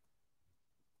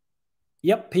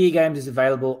 Yep, PE Games is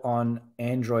available on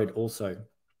Android also.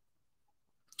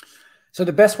 So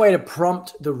the best way to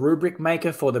prompt the rubric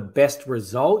maker for the best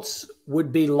results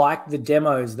would be like the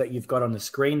demos that you've got on the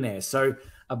screen there. So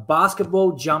a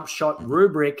basketball jump shot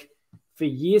rubric for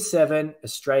Year 7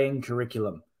 Australian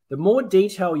curriculum. The more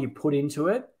detail you put into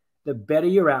it, the better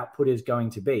your output is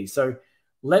going to be. So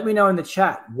let me know in the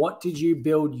chat, what did you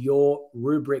build your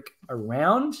rubric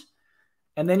around?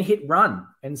 And then hit run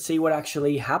and see what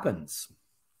actually happens.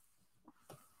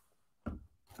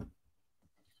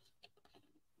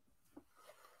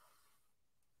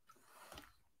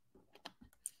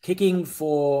 Kicking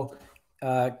for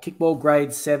kickball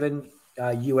grade 7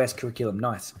 US curriculum.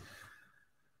 Nice.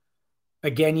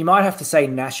 Again, you might have to say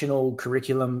national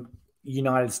curriculum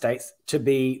United States to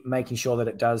be making sure that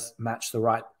it does match the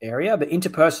right area. But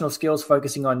interpersonal skills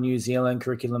focusing on New Zealand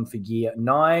curriculum for Year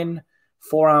 9.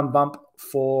 Forearm bump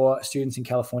for students in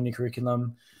California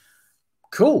curriculum.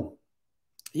 Cool.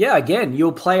 Yeah, again,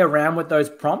 you'll play around with those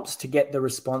prompts to get the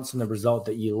response and the result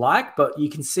that you like, but you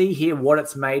can see here what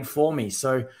it's made for me.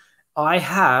 So I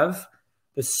have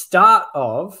the start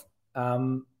of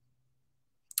a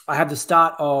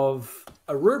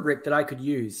rubric that I could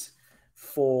use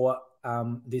for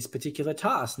this particular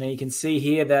task. Now you can see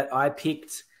here that I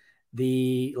picked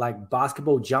the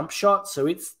basketball jump shot. So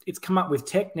it's come up with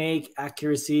technique,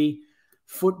 accuracy,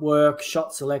 footwork,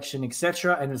 shot selection,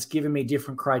 etc. And it's given me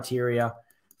different criteria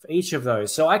for each of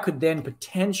those. So I could then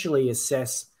potentially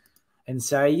assess and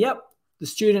say, yep, the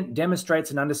student demonstrates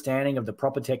an understanding of the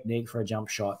proper technique for a jump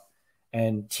shot,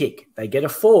 and tick, they get a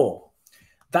 4.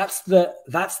 That's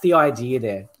the idea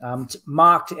there.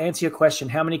 Mark, to answer your question,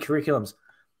 how many curriculums?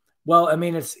 Well, I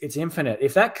mean, it's infinite.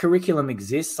 If that curriculum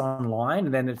exists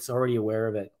online, then it's already aware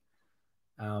of it.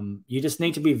 You just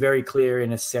need to be very clear in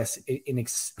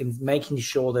making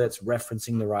sure that it's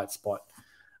referencing the right spot.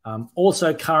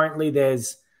 Also, currently,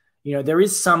 there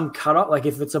is some cutoff. Like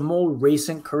if it's a more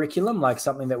recent curriculum, like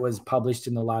something that was published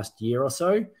in the last year or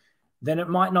so, then it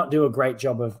might not do a great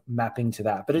job of mapping to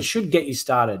that. But it should get you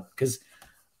started, because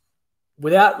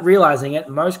without realizing it,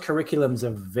 most curriculums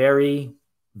are very,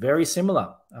 very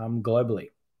similar globally.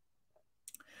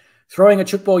 Throwing a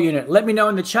chuck ball unit. Let me know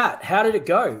in the chat. How did it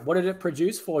go? What did it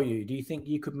produce for you? Do you think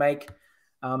you could make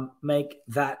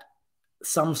that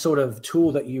some sort of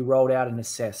tool that you rolled out and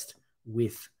assessed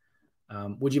with?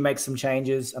 Would you make some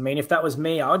changes? I mean, if that was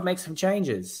me, I would make some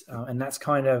changes. And that's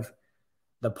kind of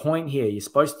the point here. You're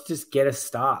supposed to just get a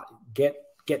start,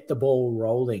 get the ball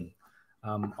rolling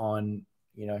on,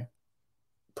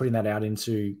 putting that out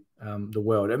into the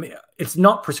world. I mean, it's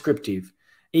not prescriptive,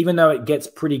 even though it gets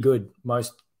pretty good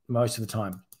most of the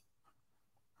time.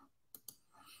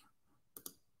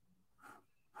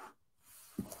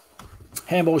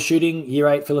 Handball shooting, Year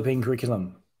 8 Philippine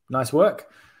curriculum. Nice work.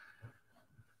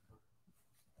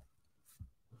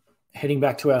 Heading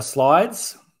back to our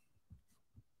slides.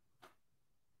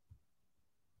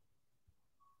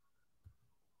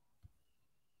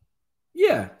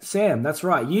 Yeah, Sam, that's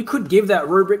right. You could give that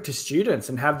rubric to students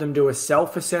and have them do a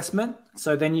self-assessment.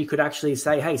 So then you could actually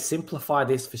say, hey, simplify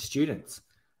this for students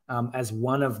as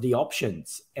one of the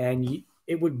options. And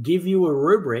it would give you a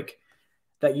rubric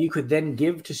that you could then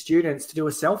give to students to do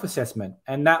a self-assessment.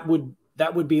 And that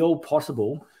would be all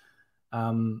possible.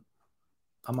 I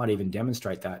might even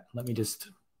demonstrate that. Let me just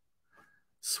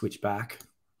switch back.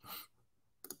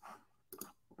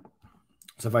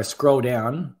 So if I scroll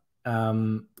down,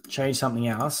 change something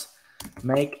else,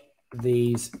 make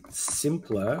these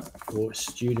simpler for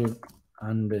student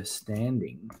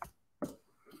understanding.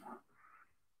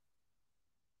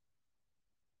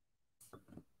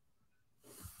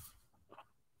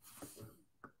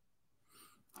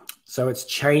 So it's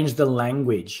changed the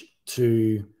language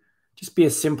to just be a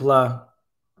simpler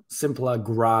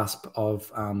grasp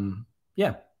of,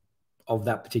 of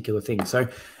that particular thing. So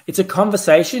it's a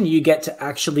conversation. You get to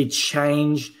actually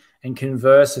change and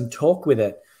converse and talk with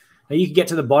it. Now you can get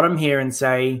to the bottom here and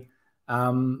say,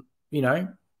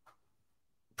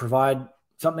 provide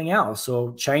something else,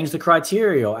 or change the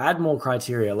criteria, or add more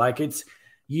criteria.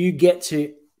 You get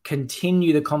to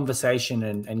continue the conversation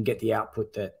and get the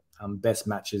output that best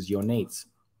matches your needs.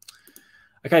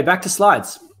 Okay, back to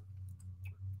slides.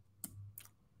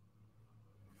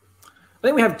 I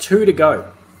think we have 2 to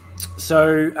go.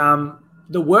 So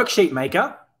the worksheet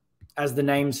maker, as the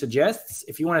name suggests,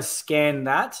 if you want to scan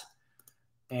that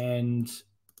and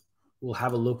we'll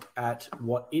have a look at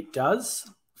what it does.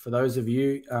 For those of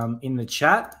you in the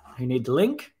chat who need the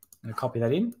link, I'm going to copy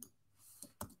that in.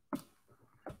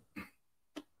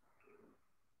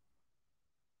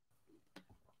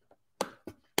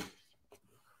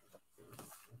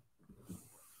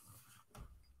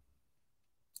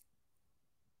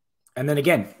 And then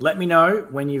again, let me know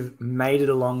when you've made it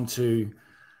along to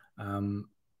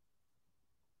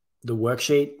the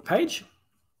worksheet page.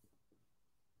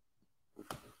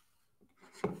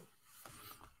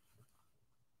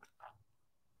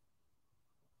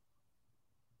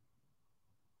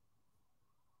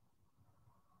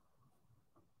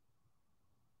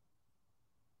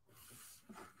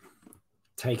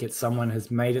 Take it someone has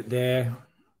made it there.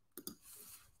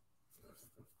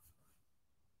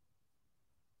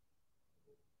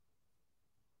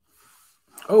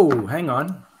 Oh, hang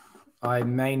on. I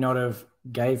may not have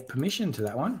gave permission to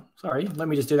that one. Sorry, let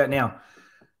me just do that now.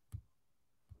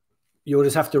 You'll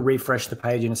just have to refresh the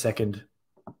page in a second.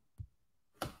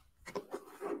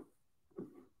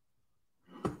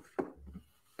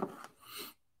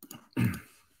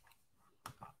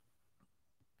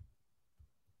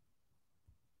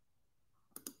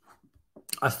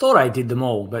 I thought I did them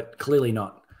all, but clearly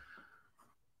not.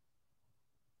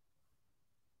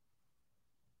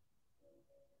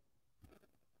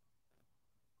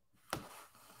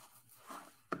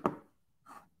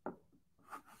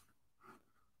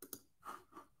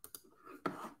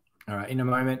 All right, in a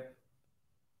moment,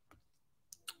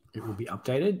 it will be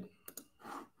updated.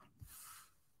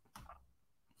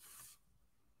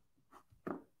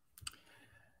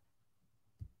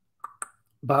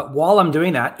 But while I'm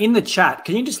doing that, in the chat,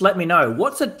 can you just let me know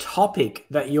what's a topic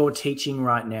that you're teaching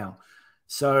right now?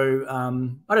 So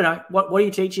I don't know, what are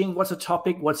you teaching? What's a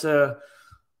topic? What's a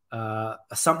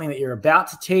something that you're about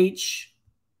to teach?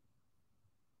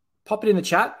 Pop it in the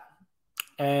chat.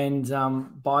 And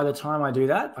by the time I do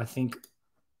that, I think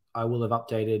I will have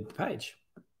updated the page.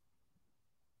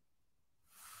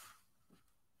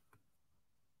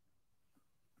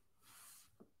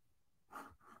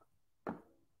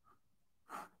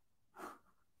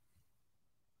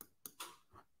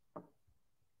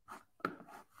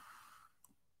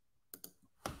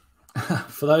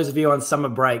 For those of you on summer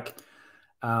break,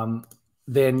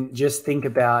 then just think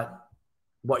about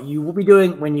what you will be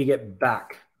doing when you get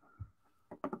back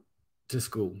to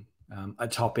school, a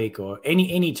topic or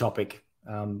any topic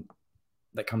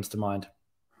that comes to mind.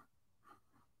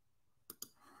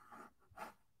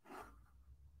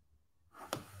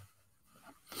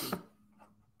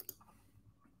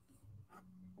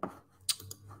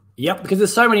 Yep, because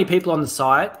there's so many people on the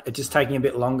site, it's just taking a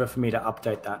bit longer for me to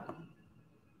update that.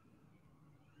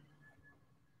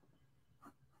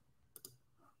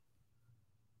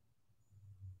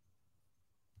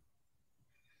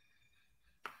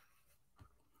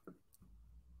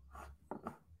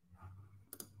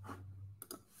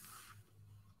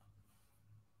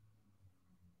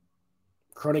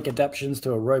 Chronic adaptations to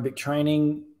aerobic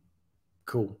training.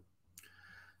 Cool.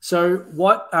 So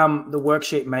what the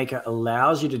Worksheet Maker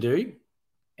allows you to do,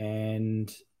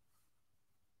 and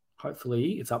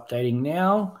hopefully it's updating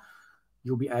now,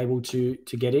 you'll be able to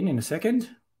get in a second.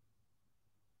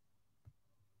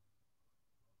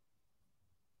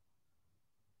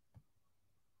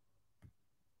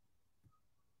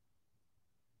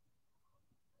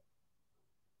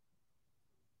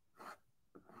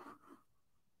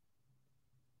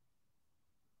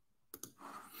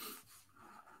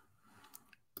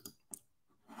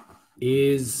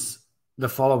 Is the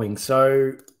following.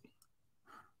 So,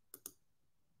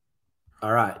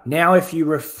 all right. Now, if you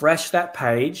refresh that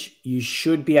page, you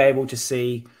should be able to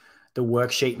see the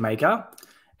Worksheet Maker.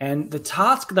 And the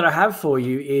task that I have for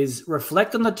you is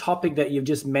reflect on the topic that you've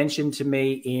just mentioned to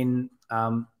me in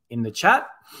the chat.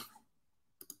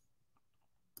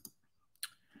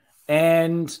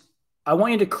 And I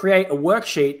want you to create a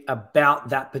worksheet about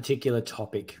that particular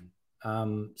topic.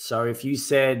 So if you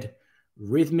said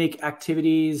rhythmic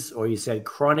activities, or you said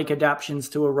chronic adaptations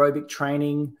to aerobic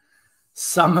training,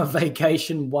 summer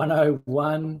vacation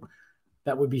 101,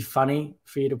 that would be funny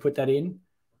for you to put that in.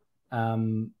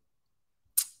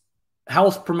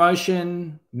 Health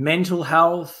promotion, mental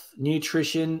health,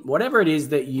 nutrition, whatever it is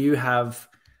that you have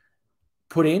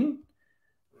put in,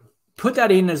 put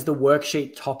that in as the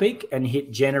worksheet topic and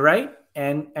hit generate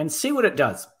and see what it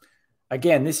does.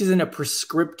 Again, this isn't a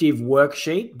prescriptive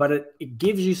worksheet, but it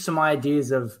gives you some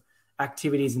ideas of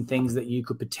activities and things that you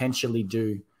could potentially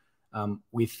do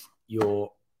with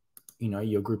your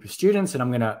group of students. And I'm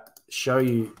going to show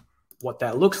you what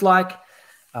that looks like.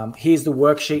 Here's the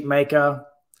Worksheet Maker.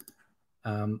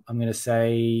 I'm going to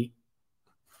say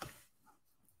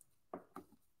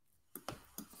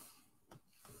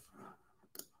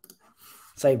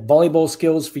say volleyball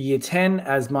skills for year 10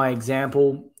 as my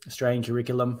example, Australian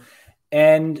curriculum.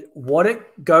 And what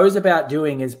it goes about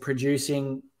doing is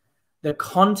producing the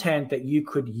content that you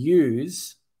could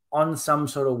use on some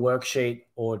sort of worksheet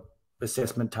or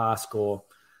assessment task or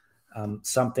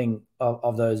something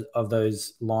of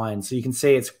those lines. So you can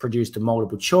see it's produced a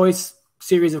multiple choice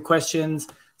series of questions,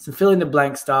 some fill in the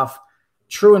blank stuff,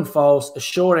 true and false, a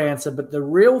short answer. But the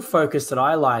real focus that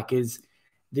I like is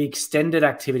the extended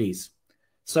activities.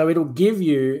 So it'll give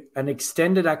you an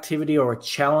extended activity or a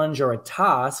challenge or a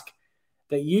task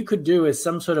that you could do as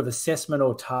some sort of assessment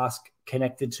or task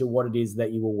connected to what it is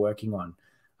that you were working on.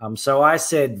 So I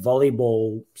said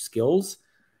volleyball skills.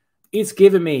 It's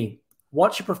given me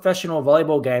watch a professional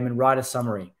volleyball game and write a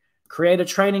summary, create a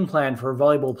training plan for a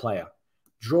volleyball player,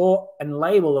 draw and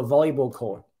label a volleyball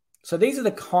court. So these are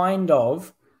the kind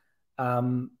of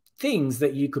things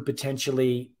that you could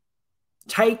potentially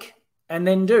take and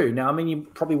then do. Now, I mean, you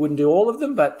probably wouldn't do all of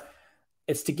them, but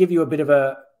it's to give you a bit of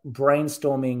a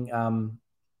brainstorming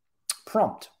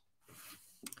prompt.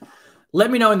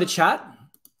 Let me know in the chat,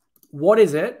 what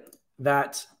is it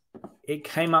that it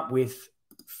came up with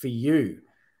for you?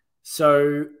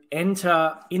 So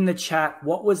enter in the chat,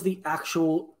 what was the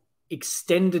actual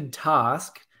extended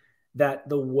task that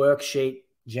the worksheet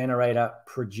generator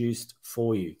produced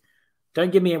for you?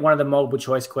 Don't give me one of the multiple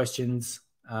choice questions.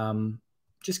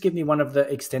 Just give me one of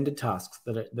the extended tasks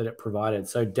that it provided.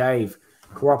 So Dave,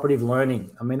 cooperative learning.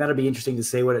 I mean, that'll be interesting to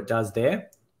see what it does there.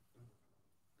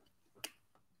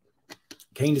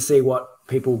 Keen to see what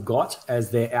people got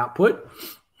as their output.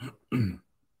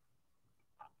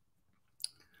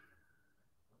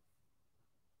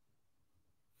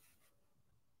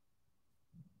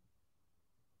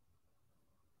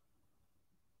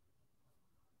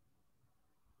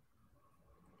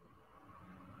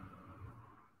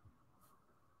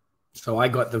 So I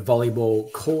got the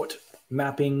volleyball court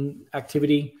mapping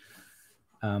activity.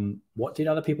 What did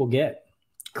other people get?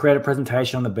 Create a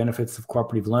presentation on the benefits of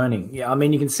cooperative learning. Yeah, I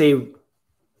mean, you can see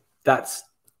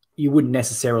you wouldn't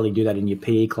necessarily do that in your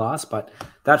PE class, but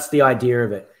that's the idea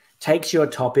of it. Takes your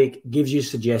topic, gives you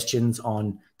suggestions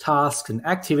on tasks and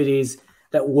activities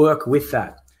that work with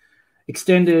that.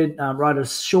 Extended, write a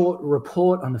short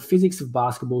report on the physics of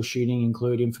basketball shooting,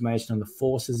 include information on the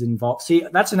forces involved. See,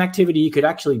 that's an activity you could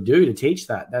actually do to teach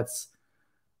that. That's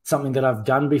something that I've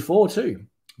done before too.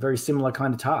 Very similar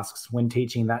kind of tasks when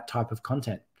teaching that type of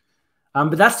content.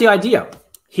 But that's the idea.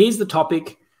 Here's the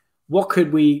topic. What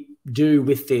could we do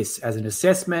with this as an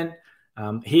assessment?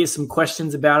 Here's some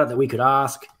questions about it that we could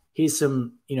ask. Here's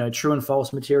some, true and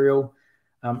false material.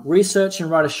 Research and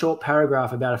write a short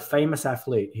paragraph about a famous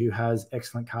athlete who has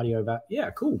excellent cardio. Yeah,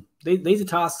 cool. These are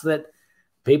tasks that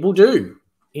people do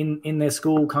in their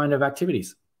school kind of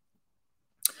activities.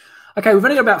 Okay, we've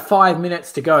only got about 5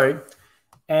 minutes to go.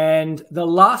 And the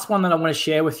last one that I want to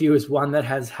share with you is one that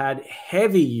has had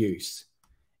heavy use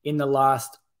in the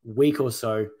last week or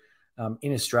so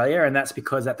in Australia. And that's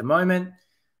because at the moment,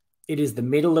 it is the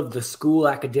middle of the school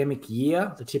academic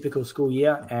year, the typical school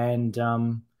year. And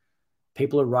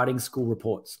people are writing school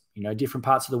reports, different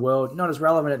parts of the world, not as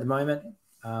relevant at the moment,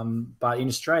 but in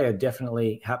Australia,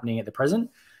 definitely happening at the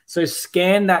present. So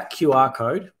scan that QR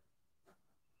code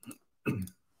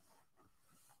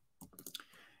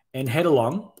and head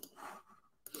along.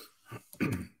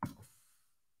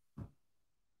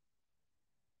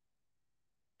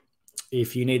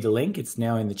 If you need the link, it's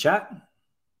now in the chat.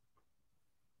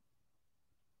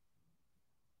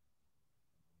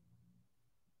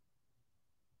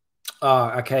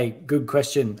 Oh, okay. Good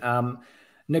question.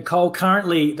 Nicole,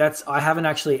 currently I haven't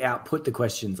actually output the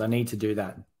questions. I need to do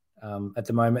that. At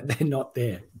the moment, they're not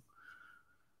there.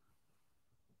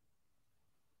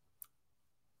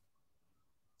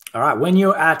 All right. When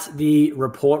you're at the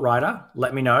report writer,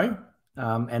 let me know.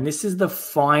 And this is the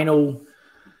final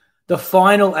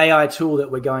AI tool that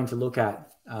we're going to look at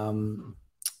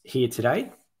here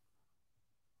today.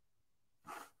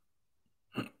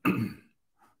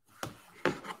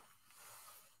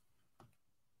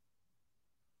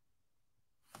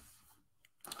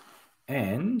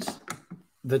 And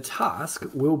the task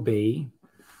will be,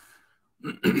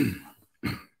 okay,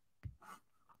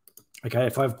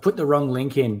 if I've put the wrong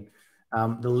link in,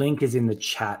 the link is in the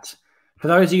chat. For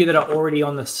those of you that are already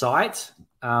on the site,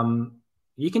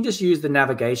 you can just use the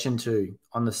navigation to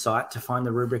on the site to find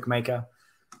the rubric maker.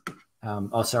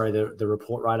 The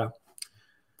report writer.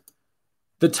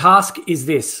 The task is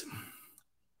this.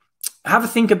 Have a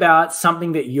think about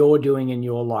something that you're doing in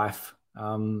your life.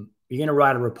 You're going to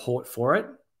write a report for it.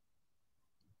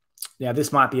 Now,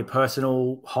 this might be a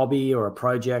personal hobby or a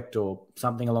project or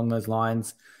something along those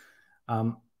lines.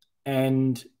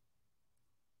 And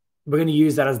we're going to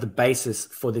use that as the basis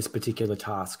for this particular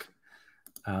task.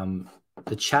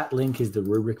 The chat link is the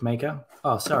rubric maker.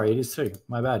 Oh, sorry, it is too.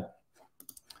 My bad.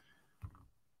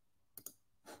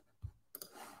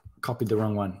 Copied the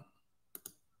wrong one.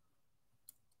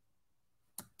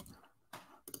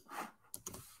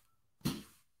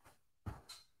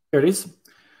 Here it is.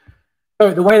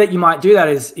 So the way that you might do that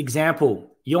is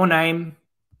example, your name,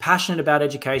 passionate about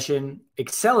education,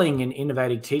 excelling in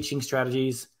innovative teaching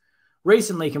strategies,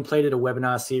 recently completed a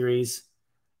webinar series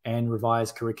and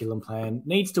revised curriculum plan,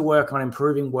 needs to work on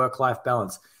improving work-life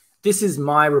balance. This is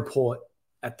my report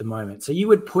at the moment. So you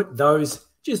would put those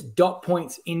just dot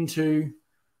points into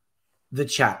the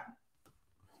chat.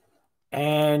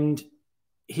 And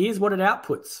here's what it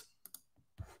outputs.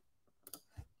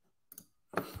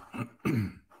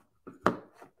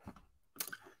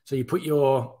 So you put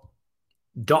your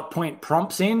dot point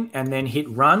prompts in and then hit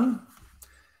run,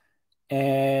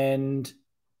 and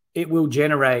it will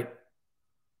generate,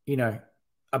 you know,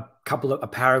 a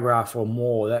paragraph or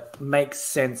more that makes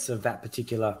sense of that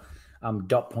particular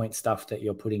dot point stuff that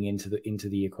you're putting into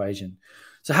the equation.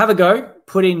 So have a go,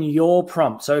 put in your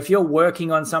prompt. So if you're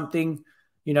working on something,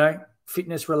 you know,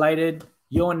 fitness related,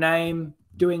 your name,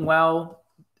 doing well,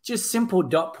 just simple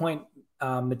dot point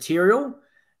material.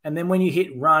 And then when you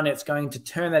hit run, it's going to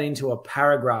turn that into a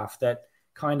paragraph that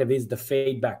kind of is the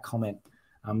feedback comment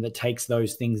that takes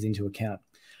those things into account.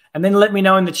 And then let me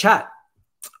know in the chat,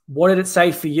 what did it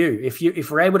say for you? If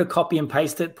we're able to copy and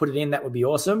paste it, put it in, that would be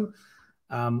awesome.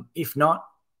 If not,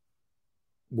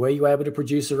 were you able to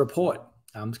produce a report?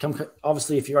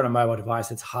 Obviously, if you're on a mobile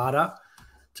device, it's harder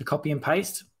to copy and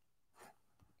paste.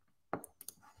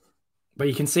 But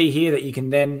you can see here that you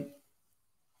can then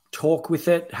talk with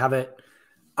it, have it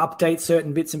update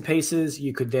certain bits and pieces.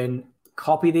 You could then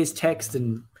copy this text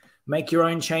and make your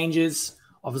own changes.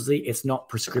 Obviously, it's not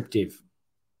prescriptive.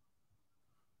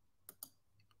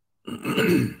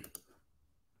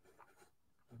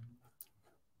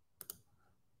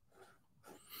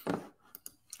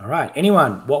 All right.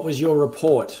 Anyone, what was your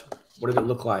report? What did it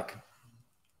look like?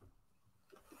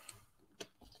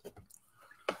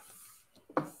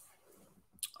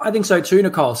 I think so too,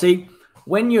 Nicole. See,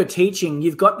 when you're teaching,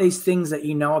 you've got these things that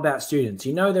you know about students.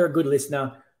 You know they're a good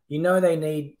listener. You know they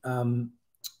need,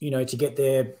 you know, to get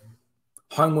their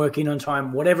homework in on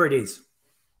time, whatever it is.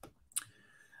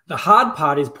 The hard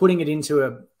part is putting it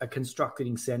into a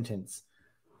constructing sentence.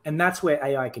 And that's where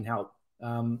AI can help.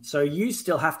 So you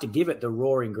still have to give it the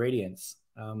raw ingredients.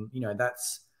 You know,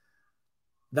 that's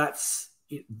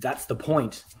the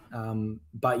point.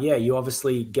 But yeah, you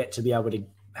obviously get to be able to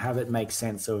have it make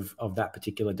sense of that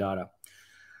particular data.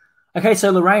 Okay,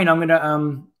 so Lorraine, I'm going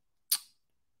to,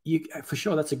 for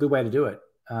sure, that's a good way to do it.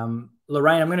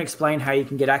 Lorraine, I'm going to explain how you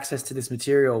can get access to this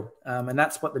material. And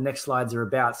that's what the next slides are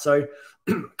about. So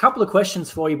a couple of questions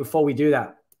for you before we do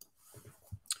that.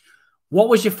 What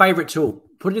was your favorite tool?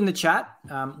 Put it in the chat.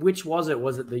 Which was it?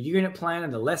 Was it the unit planner,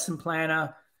 the lesson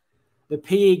planner, the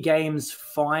PE Games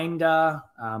Finder,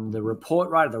 the report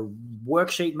writer, the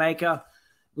worksheet maker?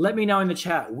 Let me know in the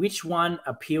chat which one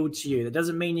appealed to you. That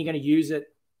doesn't mean you're going to use it,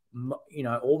 you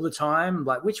know, all the time.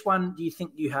 Like, which one do you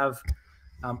think you have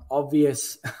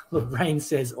obvious? Lorraine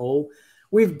says all.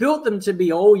 We've built them to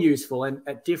be all useful and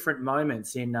at different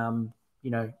moments in,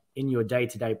 you know, in your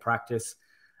day-to-day practice.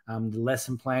 The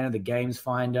lesson planner, the games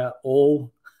finder,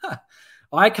 all.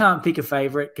 I can't pick a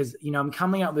favorite because, you know, I'm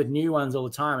coming up with new ones all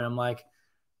the time, and I'm like,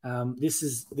 this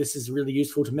is really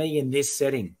useful to me in this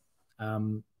setting.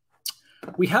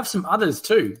 We have some others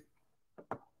too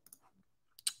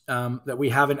that we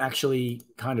haven't actually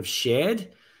kind of shared.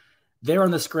 They're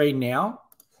on the screen now.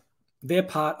 They're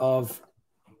part of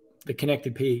the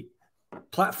Connected PE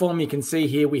platform. You can see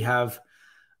here we have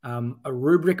a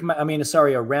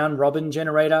round robin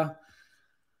generator.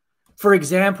 For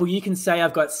example, you can say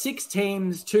I've got 6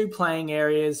 teams, 2 playing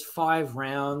areas, 5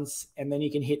 rounds, and then you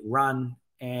can hit run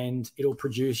and it'll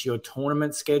produce your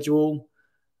tournament schedule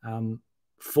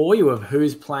for you of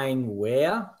who's playing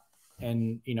where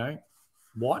and, you know,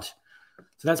 what.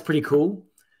 So that's pretty cool.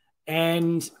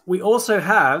 And we also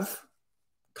have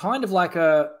kind of like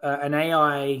an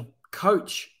AI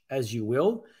coach, as you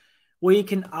will, where you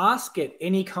can ask it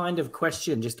any kind of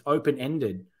question, just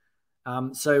open-ended.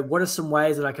 So what are some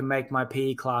ways that I can make my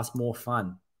PE class more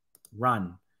fun?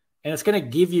 Run. And it's going to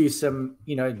give you some,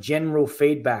 you know, general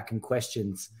feedback and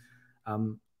questions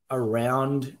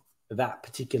around that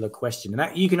particular question. And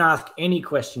that, you can ask any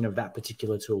question of that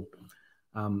particular tool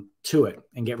to it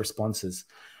and get responses.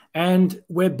 And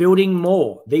we're building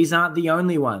more. These aren't the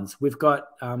only ones. We've got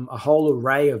a whole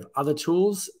array of other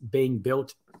tools being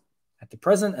built at the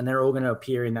present, and they're all going to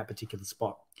appear in that particular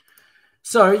spot.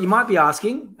 So you might be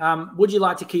asking, would you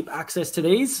like to keep access to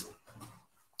these?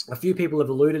 A few people have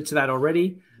alluded to that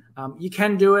already. You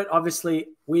can do it. Obviously,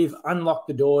 we've unlocked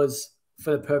the doors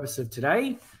for the purpose of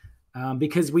today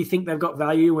because we think they've got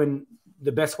value, and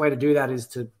the best way to do that is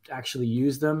to actually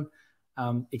use them,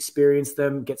 experience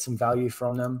them, get some value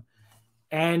from them.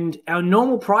 And our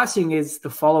normal pricing is the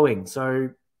following.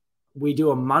 So we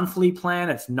do a monthly plan.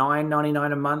 It's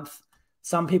 $9.99 a month.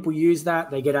 Some people use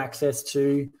that. They get access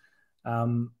to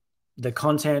the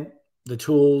content, the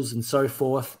tools, and so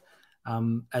forth.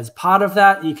 As part of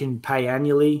that, you can pay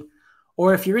annually.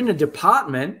 Or if you're in a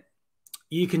department,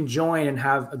 you can join and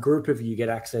have a group of you get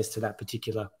access to that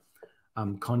particular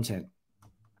content.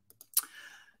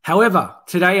 However,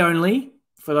 today only,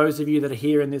 for those of you that are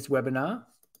here in this webinar,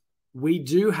 we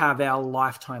do have our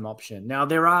lifetime option. Now,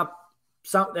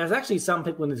 there's actually some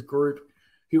people in this group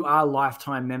who are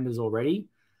lifetime members already.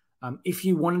 If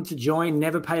you wanted to join,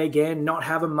 never pay again, not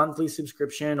have a monthly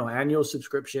subscription or annual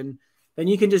subscription, then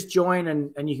you can just join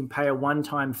and you can pay a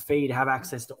one-time fee to have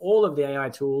access to all of the AI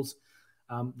tools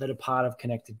that are part of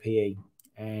Connected PE.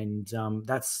 And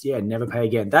that's, never pay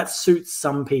again. That suits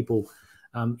some people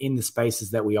in the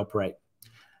spaces that we operate.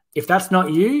 If that's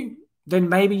not you, then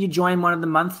maybe you join one of the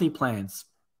monthly plans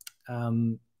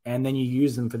and then you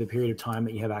use them for the period of time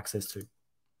that you have access to.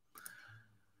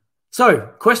 So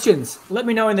questions, let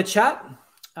me know in the chat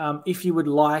if you would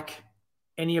like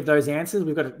any of those answers.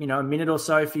 We've got a minute or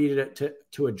so for you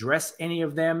to address any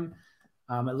of them.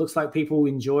 It looks like people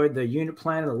enjoyed the unit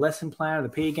plan, the lesson plan, or the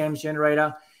PE Games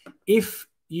generator. If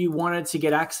you wanted to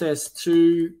get access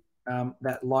to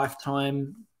that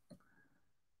lifetime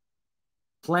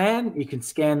plan, you can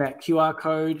scan that QR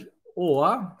code,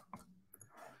 or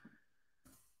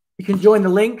you can join the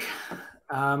link.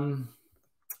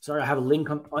 Sorry, I have a link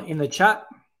in the chat.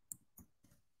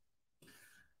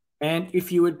 And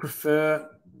if you would prefer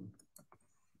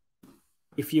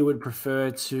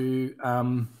to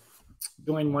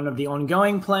join one of the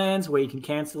ongoing plans where you can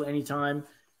cancel anytime,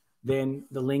 then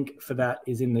the link for that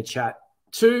is in the chat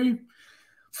too.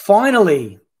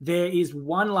 Finally, there is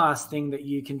one last thing that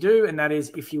you can do, and that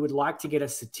is if you would like to get a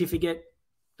certificate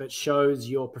that shows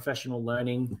your professional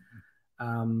learning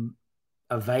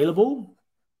available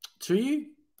to you,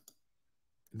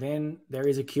 then there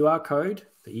is a QR code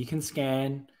that you can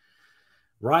scan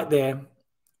right there.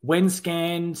 When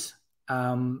scanned,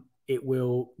 it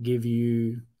will give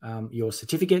you your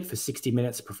certificate for 60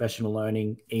 minutes of professional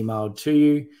learning emailed to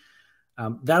you.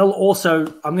 That'll also,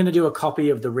 I'm going to do a copy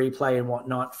of the replay and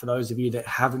whatnot for those of you that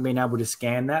haven't been able to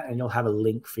scan that, and you'll have a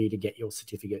link for you to get your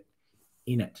certificate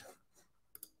in it.